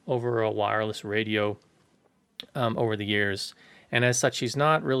son over a wireless radio over the years. And as such, he's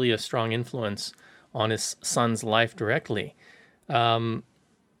not really a strong influence on his son's life directly. And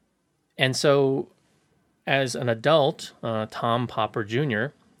so as an adult, Tom Popper Jr.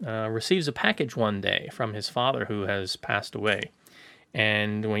 Receives a package one day from his father who has passed away.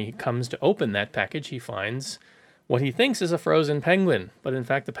 And when he comes to open that package, he finds what he thinks is a frozen penguin. But in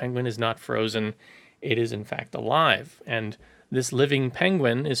fact, the penguin is not frozen. It is in fact alive. And this living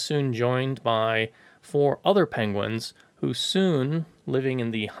penguin is soon joined by 4 other penguins who soon, living in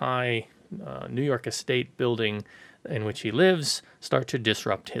the high New York estate building in which he lives, start to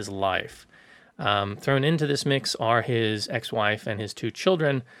disrupt his life. Thrown into this mix are his ex-wife and his 2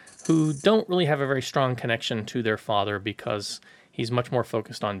 children, who don't really have a very strong connection to their father because he's much more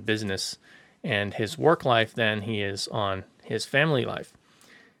focused on business and his work life than he is on his family life.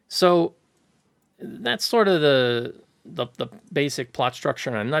 So that's sort of the basic plot structure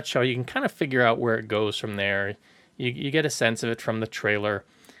in a nutshell. You can kind of figure out where it goes from there. You get a sense of it from the trailer.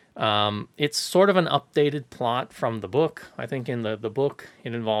 It's sort of an updated plot from the book. I think in the book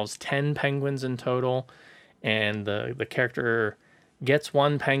it involves 10 penguins in total, and the character gets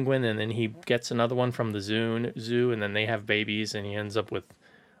 1 penguin and then he gets another one from the zoo, and then they have babies and he ends up with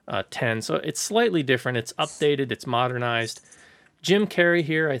 10. So it's slightly different. It's updated. It's modernized. Jim Carrey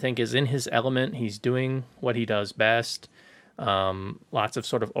here, I think, is in his element. He's doing what he does best. Lots of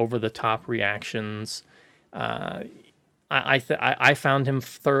sort of over-the-top reactions. I found him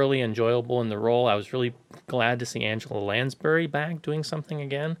thoroughly enjoyable in the role. I was really glad to see Angela Lansbury back doing something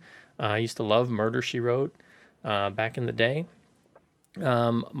again. I used to love Murder, She Wrote back in the day.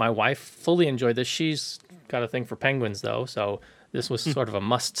 My wife fully enjoyed this. She's got a thing for penguins, though, so this was sort of a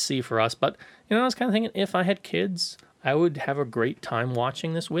must-see for us. But, I was kind of thinking, if I had kids, I would have a great time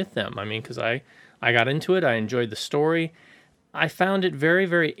watching this with them. I mean, because I got into it. I enjoyed the story. I found it very,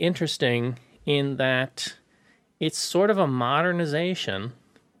 very interesting in that it's sort of a modernization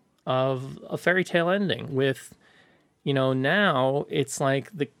of a fairy tale ending with, now it's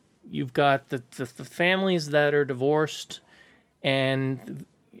like you've got the families that are divorced and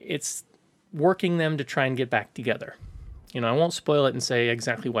it's working them to try and get back together. I won't spoil it and say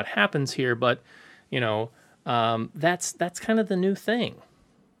exactly what happens here, but, that's kind of the new thing.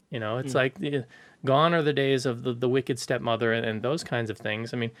 It's like gone are the days of the wicked stepmother and those kinds of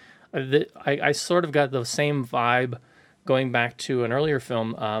things. I mean, I sort of got the same vibe going back to an earlier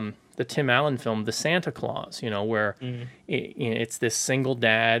film, the Tim Allen film, The Santa Claus, where it's this single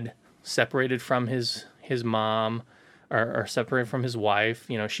dad separated from his mom or separated from his wife.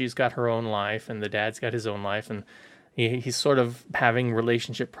 She's got her own life and the dad's got his own life, and he's sort of having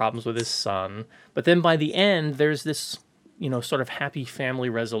relationship problems with his son. But then by the end, there's this, sort of happy family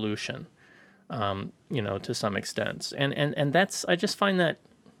resolution, to some extent. And that's, I just find that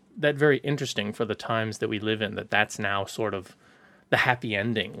very interesting for the times that we live in, that's now sort of the happy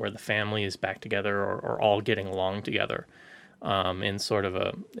ending where the family is back together or all getting along together in sort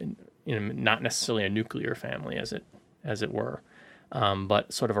of not necessarily a nuclear family as it were,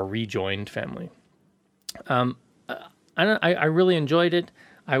 but sort of a rejoined family. I really enjoyed it.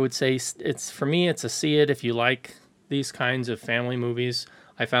 I would say for me, it's a see it if you like these kinds of family movies.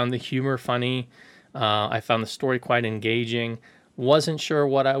 I found the humor funny. I found the story quite engaging. Wasn't sure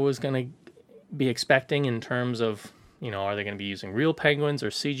what I was going to be expecting in terms of, are they going to be using real penguins or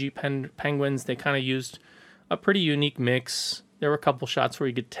CG penguins? They kind of used a pretty unique mix. There were a couple shots where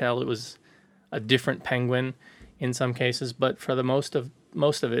you could tell it was a different penguin in some cases, but for the most of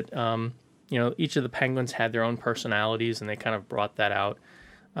it, each of the penguins had their own personalities, and they kind of brought that out.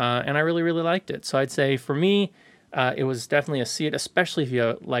 And I really, really liked it. So I'd say for me, it was definitely a see it, especially if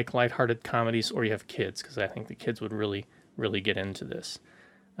you like lighthearted comedies or you have kids, because I think the kids would really, really get into this.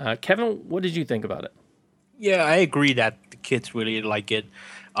 Kevin, what did you think about it? Yeah, I agree that the kids really like it.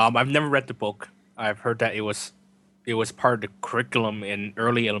 I've never read the book. I've heard that it was part of the curriculum in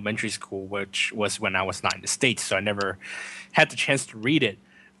early elementary school, which was when I was not in the States, so I never had the chance to read it.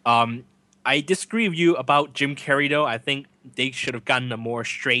 I disagree with you about Jim Carrey, though. I think they should have gotten a more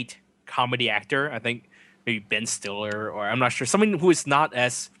straight comedy actor. I think maybe Ben Stiller, or I'm not sure, someone who is not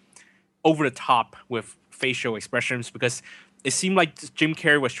as over the top with facial expressions, because it seemed like Jim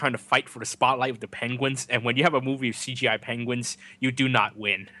Carrey was trying to fight for the spotlight with the penguins, and when you have a movie of CGI penguins, you do not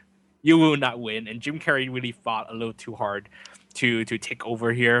win. You will not win, and Jim Carrey really fought a little too hard to take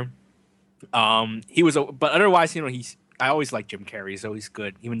over here. But otherwise, I always like Jim Carrey, so he's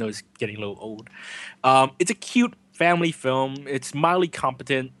good, even though he's getting a little old. It's a cute family film. It's mildly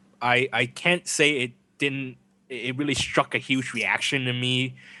competent. I can't say it really struck a huge reaction in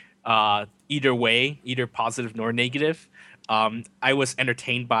me, either way, either positive nor negative. I was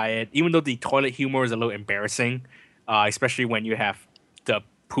entertained by it, even though the toilet humor is a little embarrassing, especially when you have the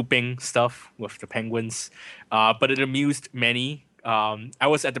pooping stuff with the penguins. But it amused many. I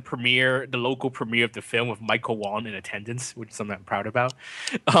was at the local premiere of the film with Michael Wong in attendance, which is something I'm proud about.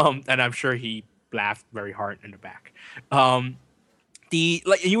 And I'm sure he laughed very hard in the back.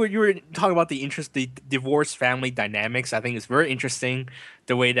 You were talking about the divorced family dynamics. I think it's very interesting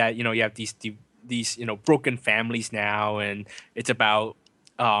the way that you have these broken families now, and it's about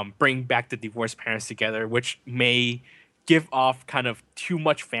bringing back the divorced parents together, which may give off kind of too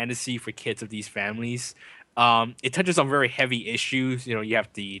much fantasy for kids of these families. It touches on very heavy issues. You have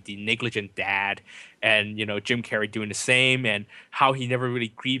the negligent dad, and Jim Carrey doing the same, and how he never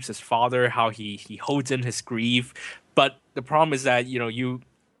really grieves his father, how he holds in his grief. But the problem is that you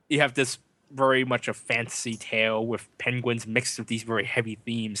have this very much a fantasy tale with penguins mixed with these very heavy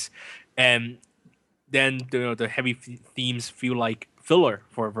themes, and then the heavy themes feel like filler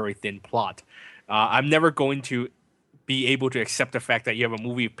for a very thin plot. I'm never going to be able to accept the fact that you have a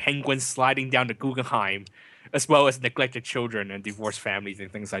movie of penguins sliding down the Guggenheim, as well as neglected children and divorced families and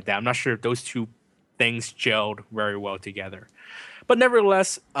things like that. I'm not sure if those two things gelled very well together. But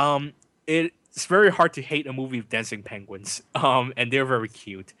nevertheless, it's very hard to hate a movie of dancing penguins, and they're very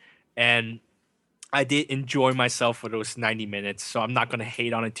cute. And I did enjoy myself for those 90 minutes, so I'm not going to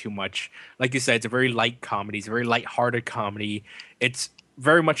hate on it too much. Like you said, it's a very light comedy. It's a very light-hearted comedy. It's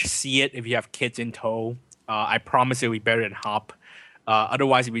very much see it if you have kids in tow. I promise it'll be better than Hop.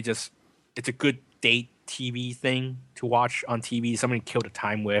 Otherwise, it's a good date TV thing to watch on TV. Something to kill the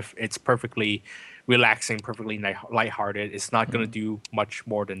time with. It's perfectly relaxing, perfectly lighthearted. It's not going to do much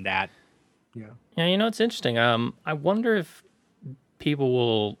more than that. Yeah. Yeah, it's interesting. I wonder if people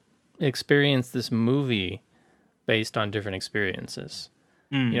will experience this movie based on different experiences.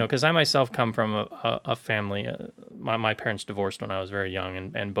 Because I myself come from a family. My parents divorced when I was very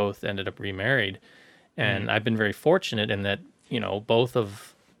young, and both ended up remarried. And I've been very fortunate in that, both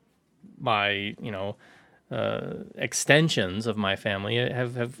of my, extensions of my family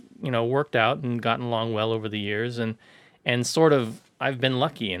have worked out and gotten along well over the years. And sort of, I've been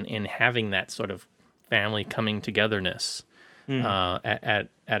lucky in having that sort of family coming togetherness at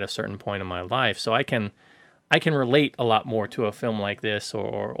a certain point in my life. So I can relate a lot more to a film like this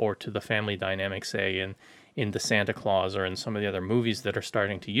or to the family dynamic, say, in the Santa Claus or in some of the other movies that are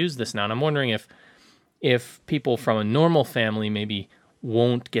starting to use this now. And I'm wondering if people from a normal family maybe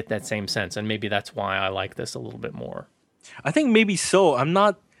won't get that same sense, and maybe that's why I like this a little bit more. I think maybe so. I'm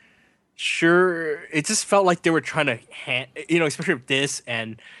not sure. It just felt like they were trying to, especially with this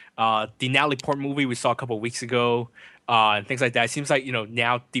and the Natalie Portman movie we saw a couple of weeks ago, and things like that. It seems like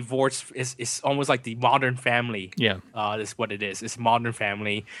now divorce is almost like the Modern Family. Yeah, that's what it is. It's Modern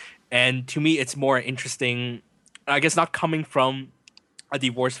Family, and to me, it's more interesting. I guess not coming from a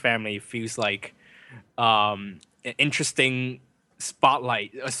divorced family, it feels like an interesting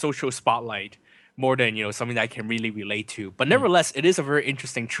spotlight, a social spotlight, more than something that I can really relate to. But nevertheless, it is a very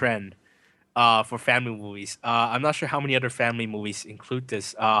interesting trend for family movies. I'm not sure how many other family movies include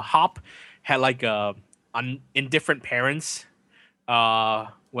this. Hop had like indifferent parents.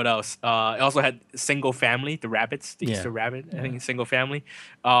 What else? It also had Single Family, the rabbits, the Easter rabbit. I think it's Single Family.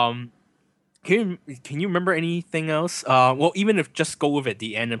 Can you remember anything else? Well, even if just go with it,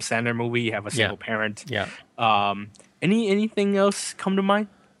 the Adam Sandler movie, you have a single parent. Yeah. Anything else come to mind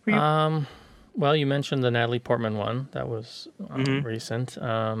for you? Well, you mentioned the Natalie Portman one. That was recent.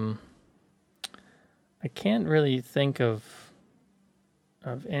 I can't really think of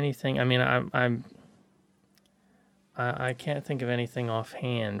anything. I mean, I can't think of anything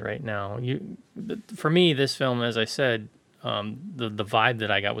offhand right now. For me, this film, as I said, the vibe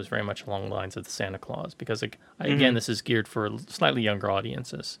that I got was very much along the lines of the Santa Claus, because again, this is geared for slightly younger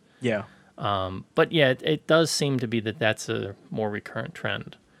audiences. Yeah. But yeah, it does seem to be that's a more recurrent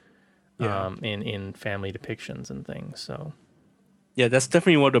trend. In family depictions and things. So yeah, that's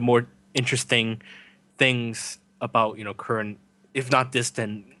definitely one of the more interesting things about current, if not this,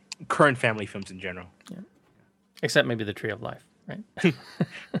 then current family films in general. Yeah. Except maybe The Tree of Life, right?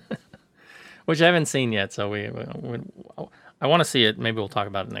 Which I haven't seen yet, so I want to see it. Maybe we'll talk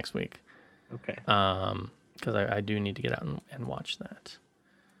about it next week. Okay. Because I do need to get out and watch that.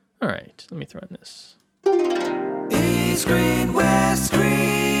 All right, let me throw in this. East Screen, West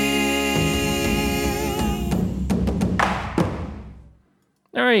Screen.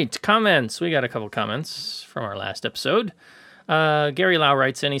 All right, comments. We got a couple comments from our last episode. Gary Lau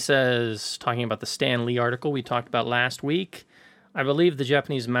writes in, he says, talking about the Stan Lee article we talked about last week, I believe the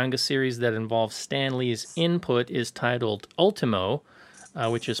Japanese manga series that involves Stan Lee's input is titled Ultimo,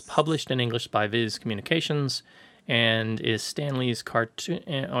 which is published in English by Viz Communications, and is Stan Lee's cartoon.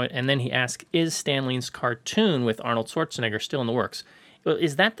 And then he asks, is Stan Lee's cartoon with Arnold Schwarzenegger still in the works?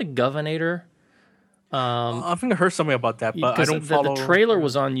 Is that the Governator? I think I heard something about that, but I don't follow. The trailer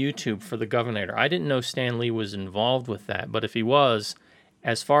was on YouTube for the Governator. I didn't know Stan Lee was involved with that, but if he was,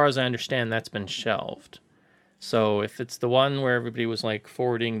 as far as I understand, that's been shelved. So if it's the one where everybody was like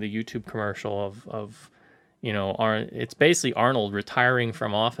forwarding the YouTube commercial of it's basically Arnold retiring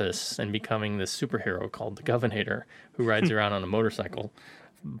from office and becoming this superhero called the Governator, who rides around on a motorcycle,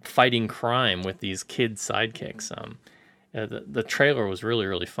 fighting crime with these kid sidekicks. The trailer was really,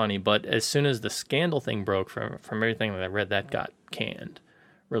 really funny, but as soon as the scandal thing broke, from everything that I read, that got canned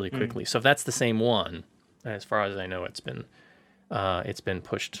really quickly. So if that's the same one, as far as I know, it's been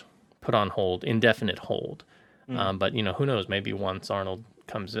put on hold, indefinite hold. But who knows? Maybe once Arnold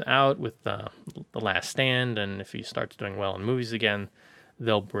comes out with The Last Stand, and if he starts doing well in movies again,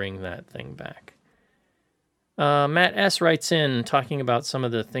 they'll bring that thing back. Matt S. writes in, talking about some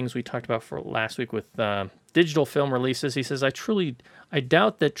of the things we talked about for last week with digital film releases. He says, I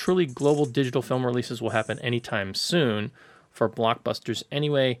doubt that truly global digital film releases will happen anytime soon for blockbusters.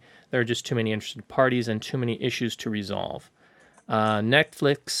 Anyway, there are just too many interested parties and too many issues to resolve.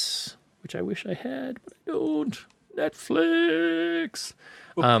 Netflix, which I wish I had, but I don't. Netflix.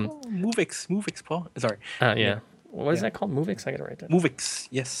 Movix, Paul. Sorry. Yeah. What is that called? Movix? I got to write that. Movix,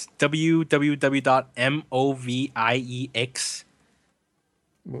 yes. www.movix.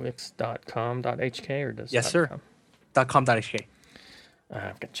 Movix.com.hk or does yes, sir. .com.hk.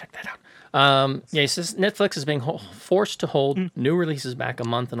 I've got to check that out. He says Netflix is being forced to hold new releases back a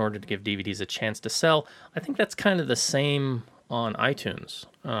month in order to give DVDs a chance to sell. I think that's kind of the same on iTunes,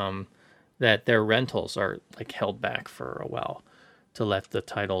 that their rentals are like held back for a while to let the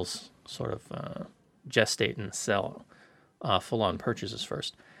titles sort of gestate and sell full-on purchases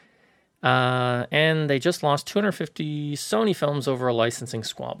first. And they just lost 250 Sony films over a licensing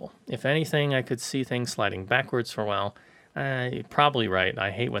squabble. If anything, I could see things sliding backwards for a while. You're probably right.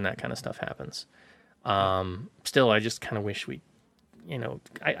 I hate when that kind of stuff happens. Still, I just kind of wish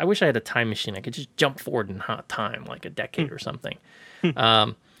I wish I had a time machine. I could just jump forward in hot time, like a decade or something.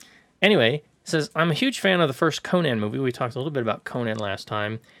 Anyway, he says, I'm a huge fan of the first Conan movie. We talked a little bit about Conan last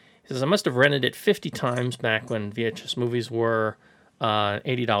time. He says, I must have rented it 50 times back when VHS movies were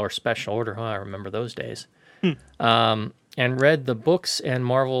 $80 special order. Oh, I remember those days. And read the books and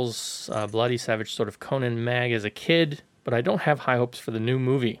Marvel's Bloody Savage sort of Conan mag as a kid, but I don't have high hopes for the new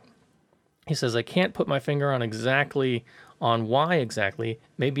movie. He says, I can't put my finger on why exactly.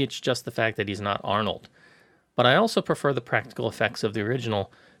 Maybe it's just the fact that he's not Arnold. But I also prefer the practical effects of the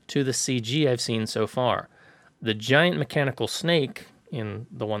original to the CG I've seen so far. The giant mechanical snake in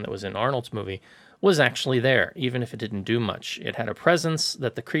the one that was in Arnold's movie was actually there, even if it didn't do much. It had a presence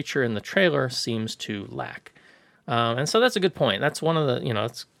that the creature in the trailer seems to lack. And so that's a good point. That's one of the,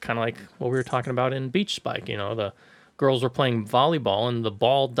 it's kind of like what we were talking about in Beach Spike. The girls were playing volleyball and the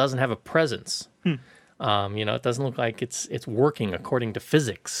ball doesn't have a presence. It doesn't look like it's working according to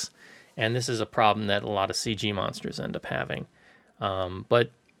physics. And this is a problem that a lot of CG monsters end up having.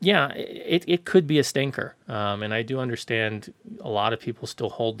 But yeah, it could be a stinker. And I do understand a lot of people still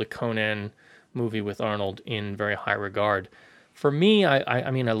hold the Conan movie with Arnold in very high regard. For me, I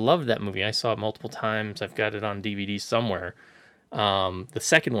mean, I loved that movie. I saw it multiple times. I've got it on DVD somewhere. The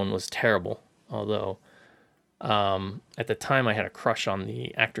second one was terrible, although at the time I had a crush on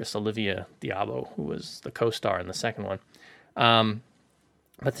the actress Olivia Diabo, who was the co-star in the second one.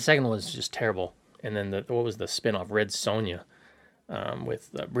 But the second one was just terrible. and then what was the spinoff, Red Sonja,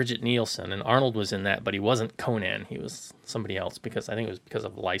 with Bridget Nielsen, and Arnold was in that, but he wasn't Conan. He was somebody else because I think it was because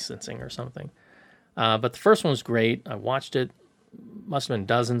of licensing or something. But the first one was great. I watched it, must have been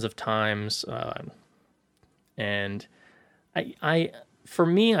dozens of times, and for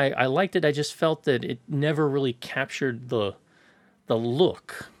me, I liked it. I just felt that it never really captured the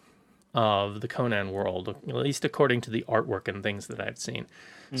look of the Conan world, at least according to the artwork and things that I've seen.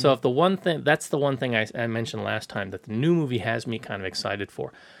 Mm-hmm. So if that's the one thing I mentioned last time that the new movie has me kind of excited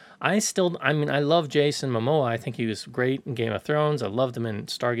for. I love Jason Momoa. I think he was great in Game of Thrones. I loved him in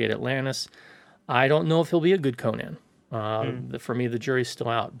Stargate Atlantis. I don't know if he'll be a good Conan. For me, the jury's still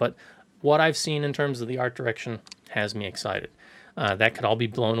out. But what I've seen in terms of the art direction has me excited. That could all be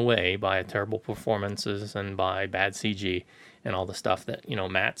blown away by terrible performances and by bad CG and all the stuff that,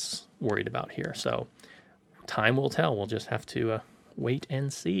 Matt's worried about here. So time will tell. We'll just have to wait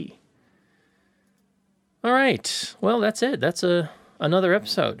and see. All right. Well, that's it. That's another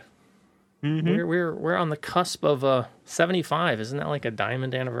episode. Mm-hmm. We're on the cusp of 75. Isn't that like a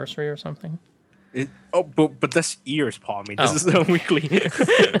diamond anniversary or something? But that's years, Paul. I mean, this is a weekly.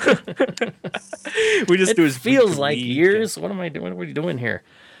 We just do it. Feels like years. What am I doing? What are we doing here?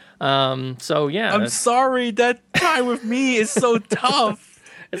 So yeah. I'm sorry. That time with me is so tough.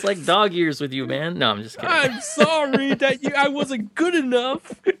 It's like dog years with you, man. No, I'm just kidding. I'm sorry that I wasn't good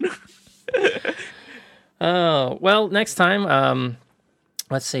enough. Well, next time.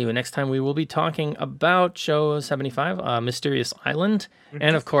 Let's see. Next time we will be talking about Show 75, Mysterious Island,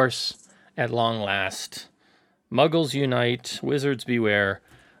 and of course. At long last, Muggles Unite, Wizards Beware,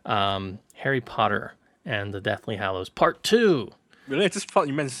 Harry Potter, and the Deathly Hallows Part 2. Really? I just thought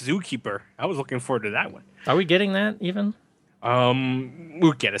you meant Zookeeper. I was looking forward to that one. Are we getting that even?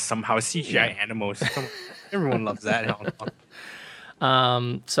 We'll get it somehow. CGI animals. Everyone loves that.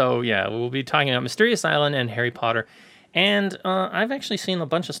 So yeah, we'll be talking about Mysterious Island and Harry Potter. And I've actually seen a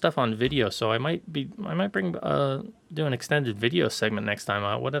bunch of stuff on video, so I might bring do an extended video segment next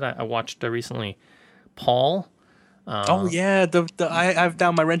time. What did I watched recently? Paul. Oh yeah, I have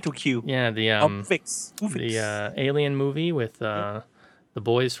down my rental queue. Yeah, the Alien movie with the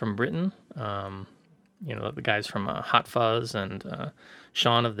boys from Britain. The guys from Hot Fuzz and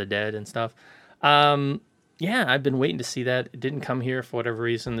Shaun of the Dead and stuff. Yeah, I've been waiting to see that. It didn't come here for whatever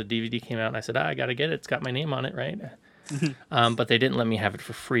reason. The DVD came out, and I said, I got to get it. It's got my name on it, right? But they didn't let me have it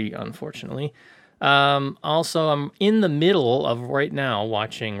for free, unfortunately. Also, I'm in the middle of right now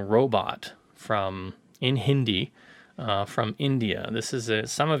watching Robot in Hindi from India. This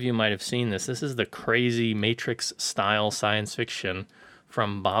is some of you might have seen this. This is the crazy Matrix-style science fiction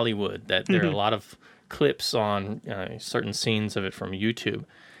from Bollywood. That there are a lot of clips on certain scenes of it from YouTube.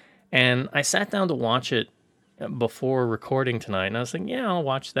 And I sat down to watch it before recording tonight, and I was thinking, yeah, I'll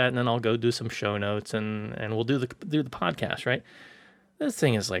watch that, and then I'll go do some show notes, and we'll do the podcast, right? This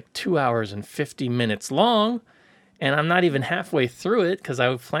thing is like 2 hours and 50 minutes long, and I'm not even halfway through it because I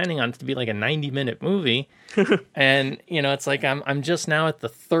was planning on it to be like a 90-minute movie, and it's like I'm just now at the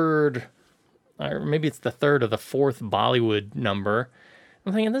third, or maybe it's the third or the fourth Bollywood number.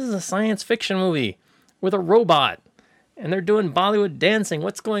 I'm thinking this is a science fiction movie with a robot, and they're doing Bollywood dancing.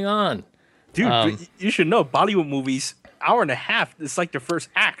 What's going on? Dude, you should know, Bollywood movies, hour and a half, it's like the first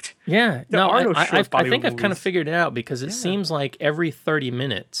act. Yeah. I think I've kind of movies. figured it out because it seems like every 30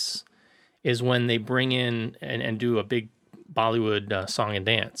 minutes is when they bring in and do a big Bollywood song and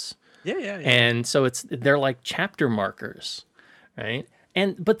dance. Yeah. And so they're like chapter markers, right?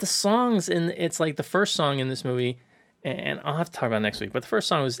 But the songs, it's like the first song in this movie, and I'll have to talk about it next week, but the first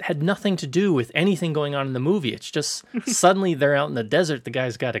song had nothing to do with anything going on in the movie. It's just suddenly they're out in the desert, the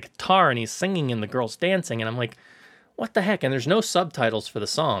guy's got a guitar and he's singing and the girl's dancing, and I'm like, what the heck? And there's no subtitles for the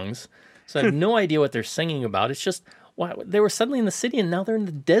songs, so I have no idea what they're singing about. It's just, wow, they were suddenly in the city and now they're in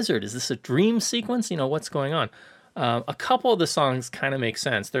the desert. Is this a dream sequence? What's going on? A couple of the songs kind of make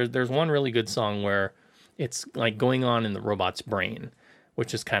sense. There's one really good song where it's like going on in the robot's brain,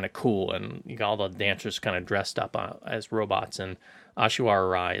 which is kind of cool, and you got all the dancers kind of dressed up as robots, and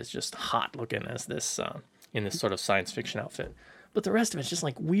Aishwarya Rai is just hot looking as this in this sort of science fiction outfit. But the rest of it's just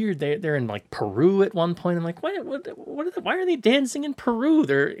like weird. They're in like Peru at one point. I'm like, why are they dancing in Peru?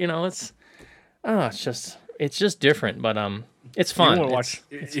 It's just different, but it's fun.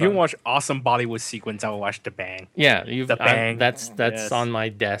 If you want to watch awesome Bollywood sequence, I will watch The Bang. Yeah, The Bang. That's on my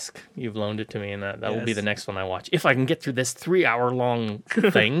desk. You've loaned it to me, and that will be the next one I watch if I can get through this 3-hour long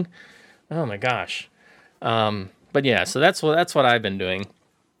thing. Oh my gosh! But yeah, so that's what I've been doing,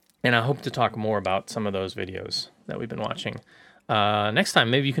 and I hope to talk more about some of those videos that we've been watching. Next time,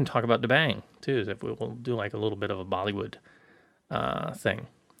 maybe you can talk about The Bang too, if we'll do like a little bit of a Bollywood thing.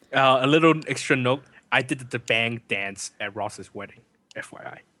 A little extra note: I did the bang dance at Ross's wedding.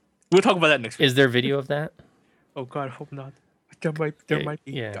 FYI, we'll talk about that next week. Is there video of that? Oh God, I hope not. There might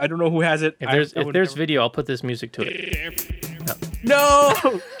be. Yeah. I don't know who has it. If there's video, I'll put this music to it. No!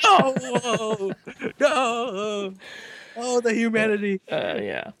 No! No! Oh, the humanity.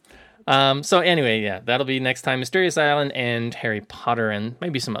 Yeah. So anyway, yeah, that'll be next time. Mysterious Island and Harry Potter and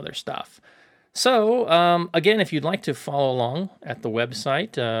maybe some other stuff. So, again, if you'd like to follow along at the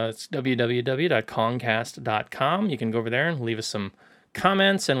website, it's www.kongcast.com. You can go over there and leave us some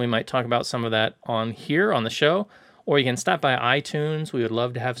comments, and we might talk about some of that on here on the show. Or you can stop by iTunes. We would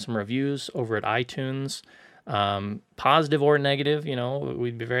love to have some reviews over at iTunes. Positive or negative,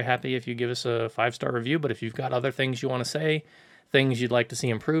 we'd be very happy if you give us a 5-star review. But if you've got other things you want to say, things you'd like to see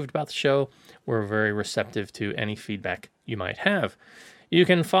improved about the show, we're very receptive to any feedback you might have. You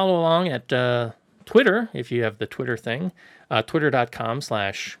can follow along at Twitter if you have the Twitter thing,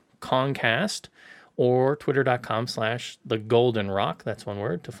 twitter.com/Kongcast or twitter.com/thegoldenrock, that's one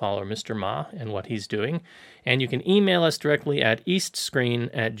word, to follow Mr. Ma and what he's doing. And you can email us directly at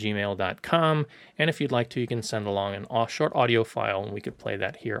eastscreen@gmail.com. And if you'd like to, you can send along a short audio file, and we could play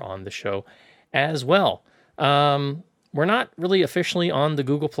that here on the show as well. We're not really officially on the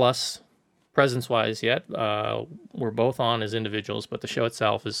Google Plus presence-wise yet. We're both on as individuals, but the show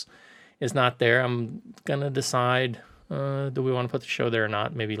itself is not there. I'm going to decide, do we want to put the show there or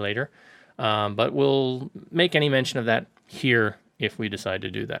not, maybe later. But we'll make any mention of that here if we decide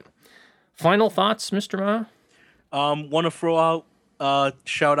to do that. Final thoughts, Mr. Ma? Want to throw out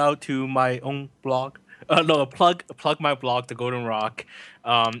shout out to my own blog. Plug my blog, The Golden Rock.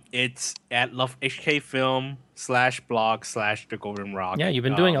 It's at lovehkfilm.com/blog/The Golden Rock. Yeah, you've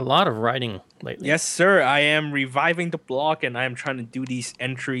been doing a lot of writing lately. Yes, sir. I am reviving the blog, and I am trying to do these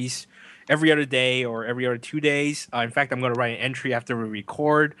entries every other day or every other 2 days. In fact, I'm going to write an entry after we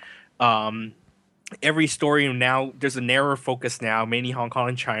record. Every story now, there's a narrower focus now, mainly Hong Kong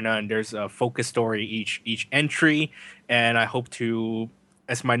and China, and there's a focus story each entry. And I hope to,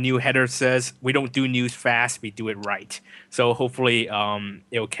 as my new header says, we don't do news fast, we do it right. So hopefully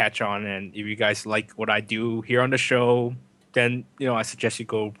it'll catch on. And if you guys like what I do here on the show, then I suggest you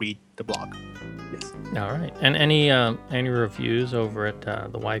go read the blog. Yes. All right. And any reviews over at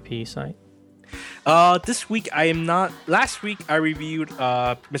the YP site? This week I am not. Last week I reviewed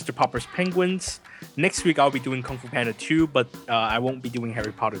Mr. Popper's Penguins. Next week I'll be doing Kung Fu Panda 2, but I won't be doing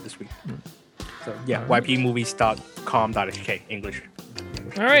Harry Potter this week. So yeah, ypmovies.com.hk English.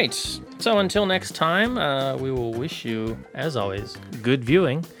 All right. So until next time, we will wish you, as always, good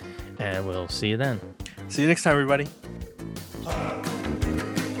viewing, and we'll see you then. See you next time, everybody.